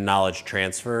knowledge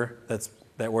transfer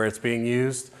that where it's being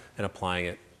used and applying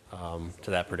it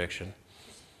to that prediction.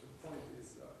 The point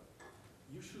is,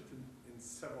 you shoot in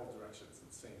several directions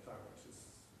at the same time,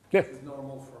 which is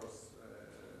normal for us,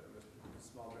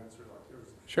 small venture like yours.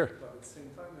 Sure. But at the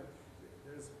same time,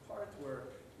 there's a part where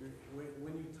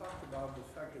when you talk about the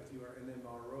fact that you are an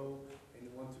MRO and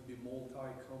you want to be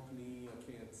multi-company,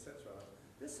 okay, etc.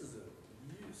 This is a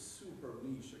super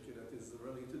niche, okay, that is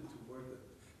related to work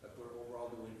that we're overall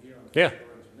doing here on the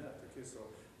internet. Okay, so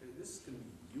this can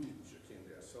be huge, okay, in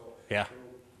there. So, yeah. So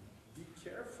be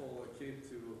careful, okay,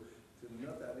 to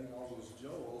not adding all those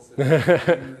jewels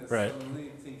and right.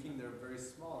 suddenly thinking they're very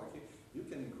small. Okay, you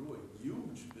can grow a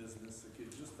huge business, okay,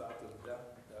 just out of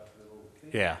that little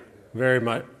thing. Yeah,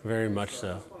 okay, very much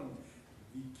so. I just want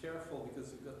to be careful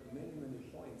because you've got many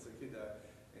points, okay,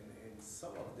 and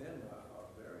some of them are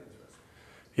very interesting.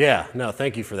 Yeah, no,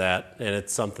 thank you for that. And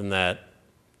it's something that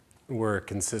we're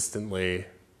consistently,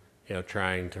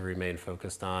 trying to remain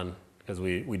focused on, because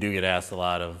we do get asked a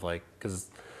lot of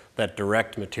because that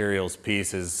direct materials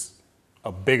piece is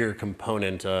a bigger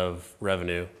component of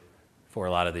revenue for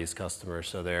a lot of these customers.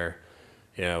 So they're,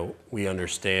 we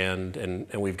understand,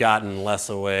 and we've gotten less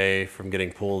away from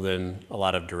getting pulled in a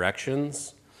lot of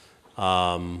directions,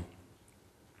 and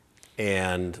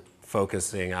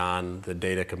focusing on the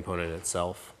data component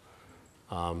itself,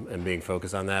 and being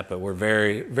focused on that. But we're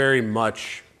very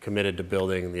much committed to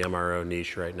building the MRO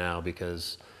niche right now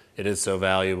because it is so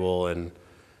valuable and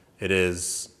it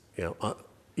is,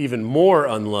 even more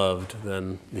unloved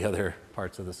than the other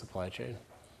parts of the supply chain.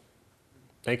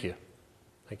 Thank you.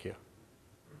 Thank you.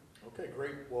 Okay,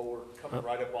 great. Well, we're coming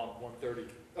right up on 1:30.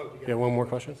 Oh, Yeah, one more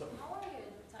question? something? How are you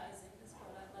advertising this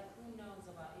product? Like, who knows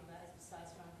about you guys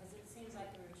besides from? Because it seems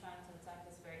like we were trying to attack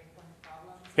this very important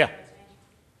problem. Yeah.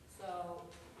 So,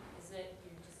 is it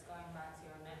you're just going back to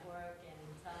your network and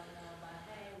telling them about,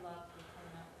 hey, look, we're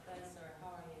coming up with this, or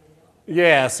how are you doing?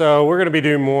 Yeah, so we're going to be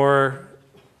doing more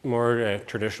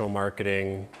traditional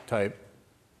marketing type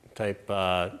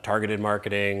targeted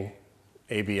marketing,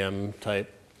 ABM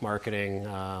type marketing,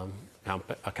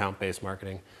 account-based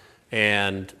marketing.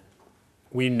 And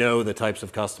we know the types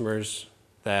of customers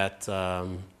that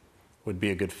would be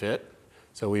a good fit.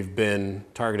 So we've been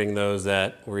targeting those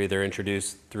that were either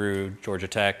introduced through Georgia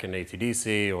Tech and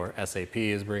ATDC, or SAP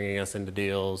is bringing us into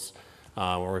deals.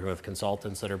 We're working with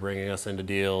consultants that are bringing us into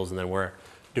deals, and then we're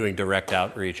doing direct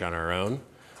outreach on our own.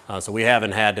 So we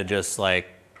haven't had to just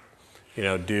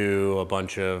do a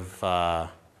bunch of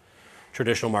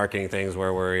traditional marketing things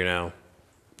where we're,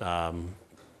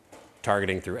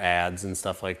 targeting through ads and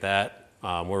stuff like that.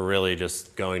 We're really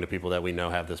just going to people that we know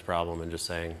have this problem and just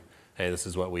saying, hey, this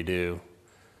is what we do.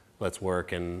 Let's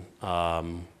work. And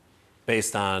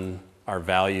based on our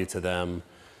value to them,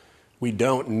 we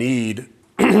don't need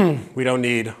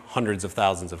hundreds of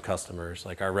thousands of customers.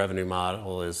 Like our revenue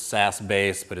model is SaaS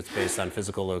based, but it's based on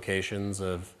physical locations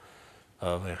of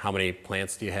how many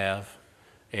plants do you have.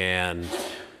 And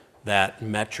that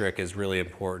metric is really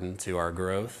important to our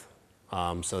growth.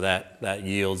 So that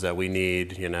yields that we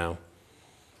need,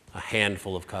 a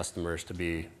handful of customers to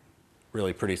be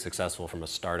really pretty successful from a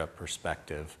startup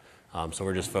perspective. So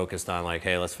we're just focused on like,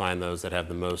 hey, let's find those that have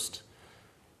the most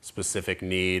specific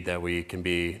need that we can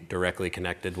be directly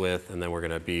connected with, and then we're going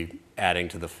to be adding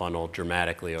to the funnel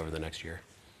dramatically over the next year.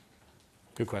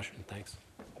 Good question, thanks.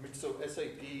 I mean, so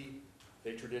SAP,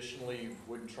 they traditionally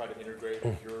wouldn't try to integrate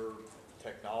your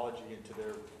technology into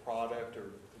their product or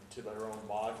into their own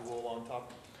module on top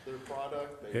of their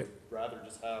product. They would rather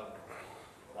just have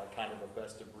like kind of a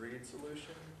best of breed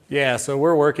solution. Yeah, so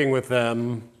we're working with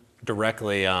them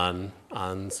directly on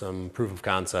some proof of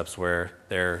concepts where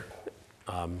they're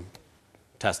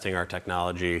testing our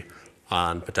technology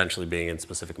on potentially being in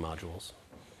specific modules.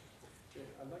 Okay,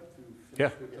 I'd like to Yeah.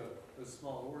 finish with a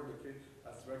small word, okay?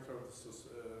 As director of the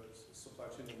Supply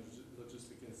Chain and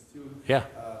Logistics Institute, Yeah.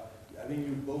 I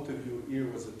think both of you here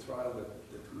was a trial that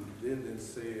we did and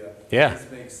say, Yeah.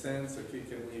 this makes sense, okay,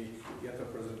 can we get a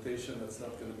presentation that's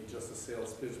not going to be just a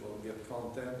sales pitch, but we'll get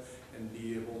content and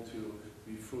be able to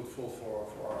be fruitful for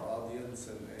our audience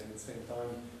and at the same time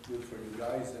good for you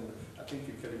guys. And I think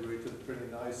you calibrated pretty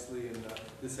nicely, and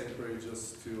this encourages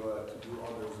us to do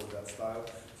others of that style,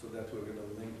 so that we're going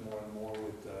to link more and more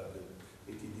with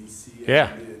the ATDC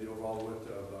and the overall width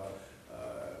of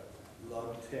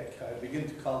log tech. I begin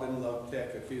to call them log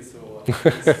tech, okay, so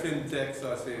it's fintech,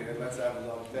 so I say, hey, let's have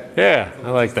log tech. Yeah, so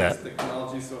I like that.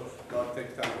 Technology, so log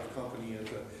tech type of company. And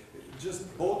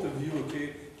just both of you,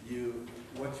 okay,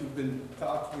 what you've been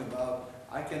talking about,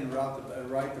 I can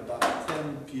write about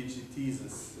 10 PhD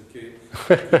theses, okay,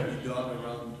 that could be done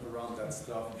around that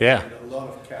stuff. Yeah. And a lot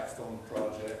of capstone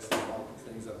projects and all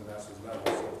the things at the master's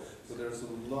level. So there's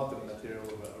a lot of material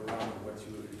around what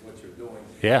you're doing.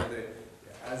 Yeah.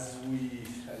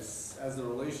 As the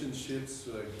relationships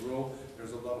grow,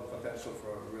 there's a lot of potential for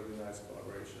a really nice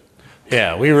collaboration.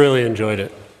 Yeah, we really enjoyed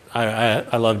it.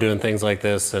 I love doing things like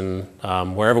this, and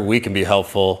wherever we can be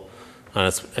helpful,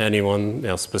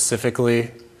 anyone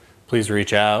specifically, please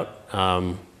reach out.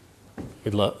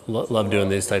 We'd love doing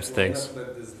these types of things.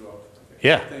 Let this drop. Okay.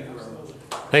 Yeah. Thank you very much.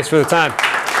 Thanks for the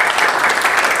time.